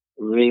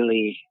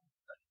really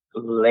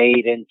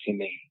laid into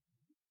me.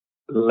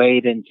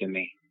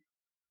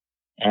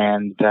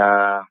 And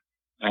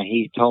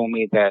he told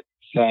me that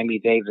Sammy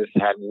Davis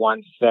had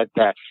once said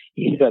that.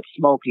 He said,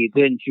 "Smokey,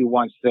 didn't you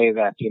once say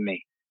that to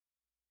me?"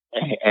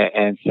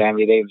 And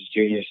Sammy Davis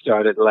Jr.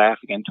 started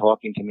laughing and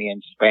talking to me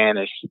in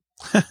Spanish,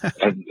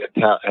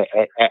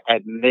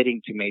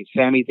 admitting to me.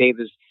 Sammy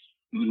Davis'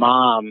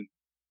 mom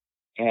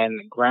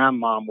and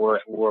grandmom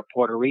were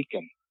Puerto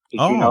Rican.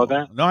 Did you know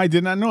that? No, I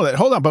did not know that.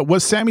 Hold on, but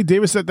was Sammy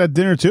Davis at that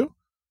dinner too?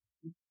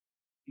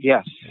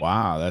 Yes.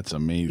 Wow, that's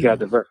amazing. Yeah,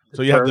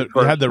 so you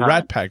had the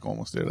Rat Pack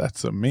almost there.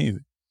 That's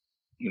amazing.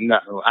 No,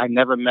 I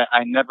never met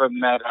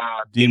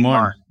Dean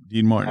Martin.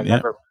 Dean Martin.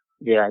 I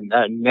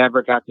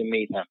never got to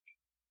meet him.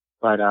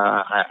 But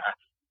I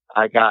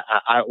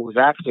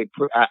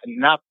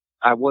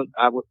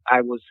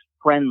was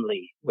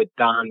friendly with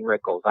Don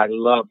Rickles. I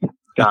loved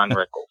Don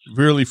Rickles.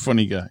 Really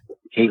funny guy.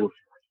 He was,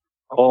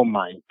 oh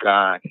my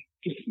God,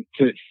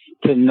 to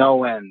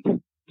no end.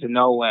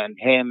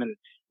 Him and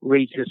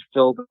Regis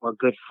Philbin were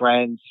good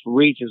friends.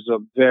 Regis is a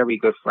very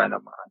good friend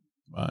of mine.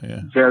 Wow,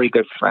 yeah. Very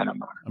good friend of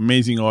mine.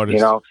 Amazing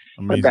artist.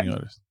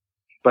 Artist.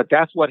 But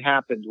that's what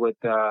happened with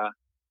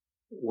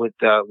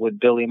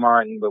Billy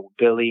Martin, with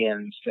Billy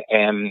and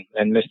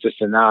Mr.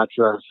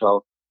 Sinatra.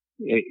 So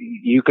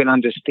you can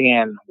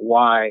understand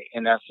why,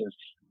 in essence,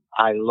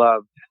 I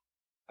loved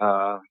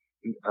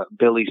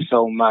Billy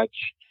so much,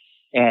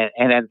 and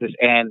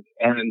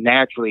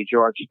naturally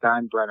George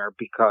Steinbrenner,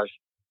 because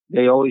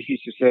they always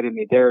used to say to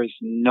me, "There is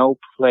no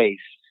place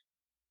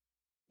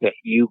that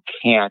you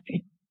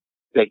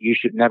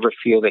should never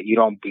feel that you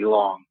don't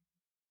belong."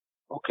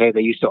 Okay,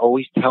 they used to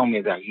always tell me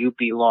that you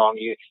belong.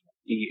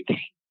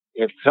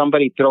 if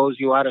somebody throws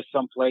you out of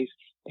someplace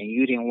and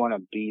you didn't want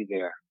to be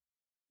there,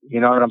 you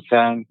know what I'm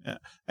saying? Yeah.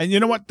 And you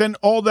know what? Then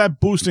all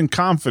that boost in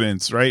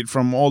confidence, right,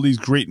 from all these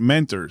great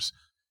mentors.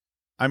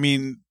 I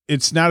mean,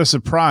 it's not a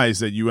surprise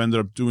that you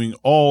ended up doing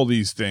all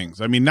these things.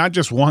 I mean, not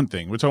just one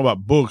thing. We're talking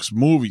about books,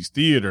 movies,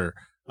 theater,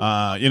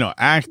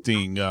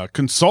 acting,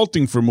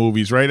 consulting for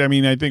movies, right? I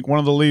mean, I think one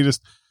of the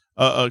latest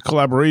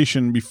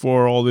collaboration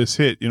before all this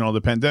hit,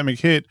 the pandemic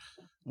hit,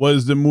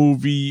 was the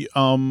movie,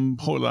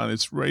 hold on,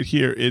 it's right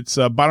here. It's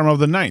Bottom of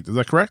the Ninth. Is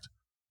that correct?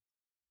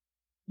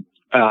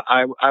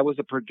 I was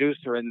a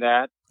producer in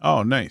that.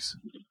 Oh, nice.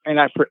 And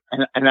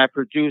I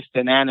produced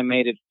an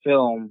animated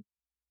film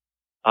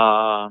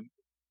called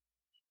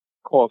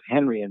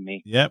Henry and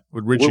Me. Yep,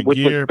 with Richard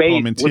Gere,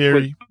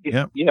 Palmentieri.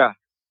 Yep. Yeah,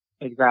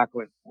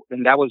 exactly.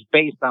 And that was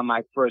based on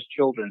my first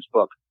children's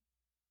book.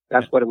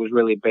 That's what it was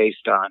really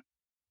based on.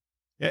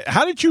 Yeah.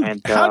 How did you?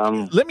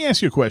 Let me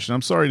ask you a question.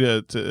 I'm sorry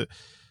to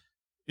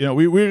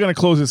we were going to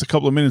close this a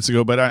couple of minutes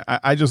ago, but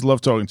I just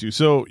love talking to you.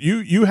 So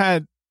you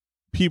had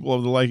people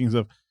of the likings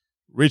of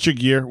Richard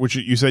Gere, which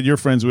you said you're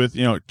friends with,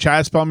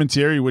 Chaz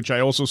Palmentieri, which I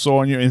also saw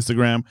on your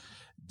Instagram,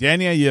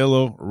 Danny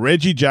Aiello,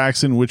 Reggie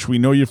Jackson, which we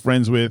know you're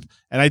friends with,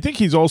 and I think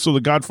he's also the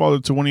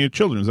godfather to one of your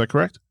children. Is that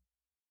correct?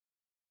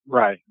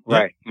 Right.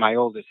 Yep. My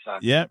oldest son.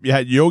 Yeah, you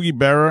had Yogi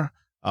Berra,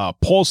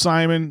 Paul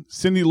Simon,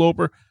 Cyndi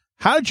Lauper.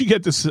 How did you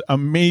get this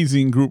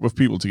amazing group of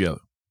people together?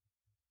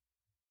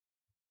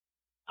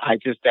 I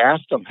just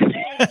asked them.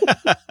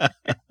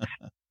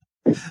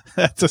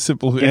 That's a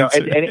simple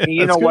answer. And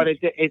you know what?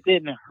 It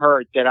didn't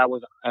hurt that I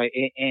was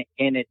in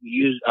it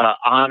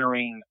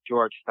honoring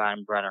George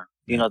Steinbrenner.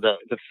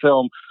 The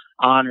film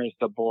honors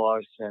the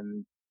boss,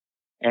 and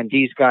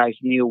these guys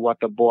knew what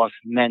the boss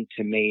meant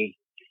to me.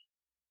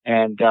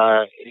 And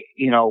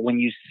when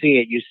you see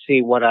it, you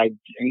see what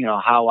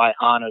how I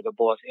honor the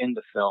boss in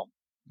the film.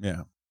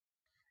 Yeah,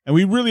 and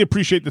we really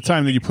appreciate the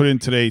time that you put in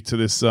today to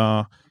this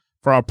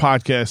for our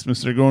podcast,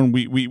 Mr. Negron.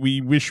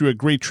 We wish you a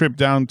great trip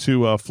down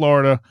to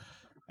Florida.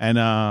 And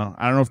I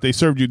don't know if they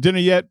served you dinner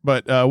yet,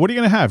 but what are you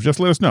going to have? Just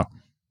let us know.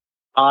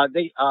 I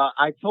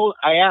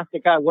asked the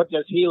guy, what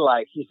does he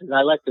like? He says,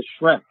 I like the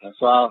shrimp.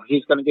 So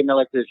he's going to give me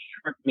like this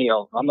shrimp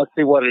meal. I'm going to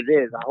see what it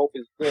is. I hope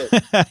it's good.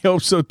 I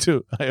hope so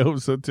too.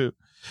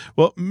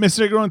 Well,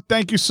 Mr. Negron,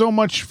 thank you so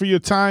much for your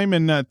time,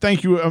 and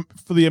thank you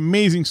for the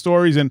amazing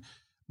stories, and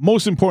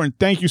most important,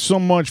 thank you so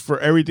much for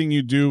everything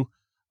you do.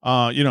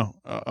 For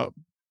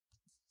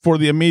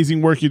the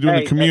amazing work you do in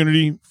the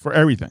community, for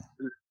everything.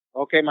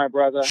 Okay, my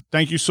brother.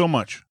 Thank you so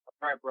much.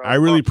 All right, brother. I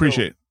really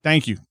appreciate it.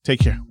 Thank you. Take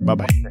care.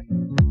 Bye-bye.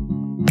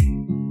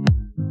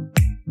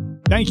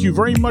 Thank you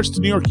very much to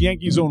New York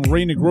Yankees' own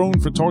Ray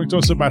Negron for talking to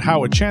us about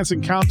how a chance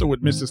encounter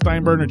with Mr.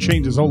 Steinbrenner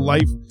changed his whole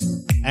life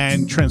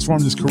and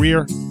transformed his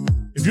career.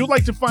 If you'd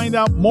like to find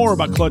out more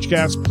about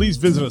ClutchCast, please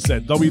visit us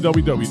at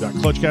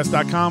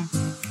www.clutchcast.com.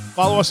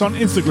 Follow us on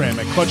Instagram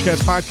at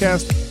ClutchCast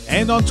Podcast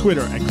and on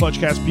Twitter at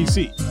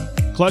ClutchCastPC.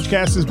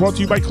 ClutchCast is brought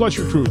to you by Clutch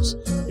Recruits.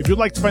 If you'd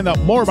like to find out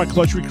more about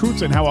Clutch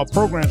Recruits and how our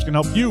programs can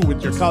help you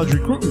with your college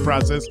recruitment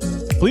process,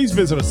 please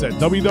visit us at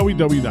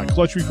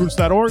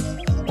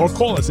www.clutchrecruits.org or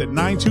call us at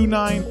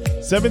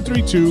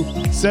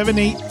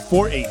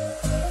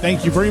 929-732-7848.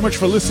 Thank you very much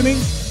for listening.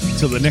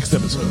 Until the next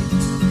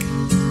episode.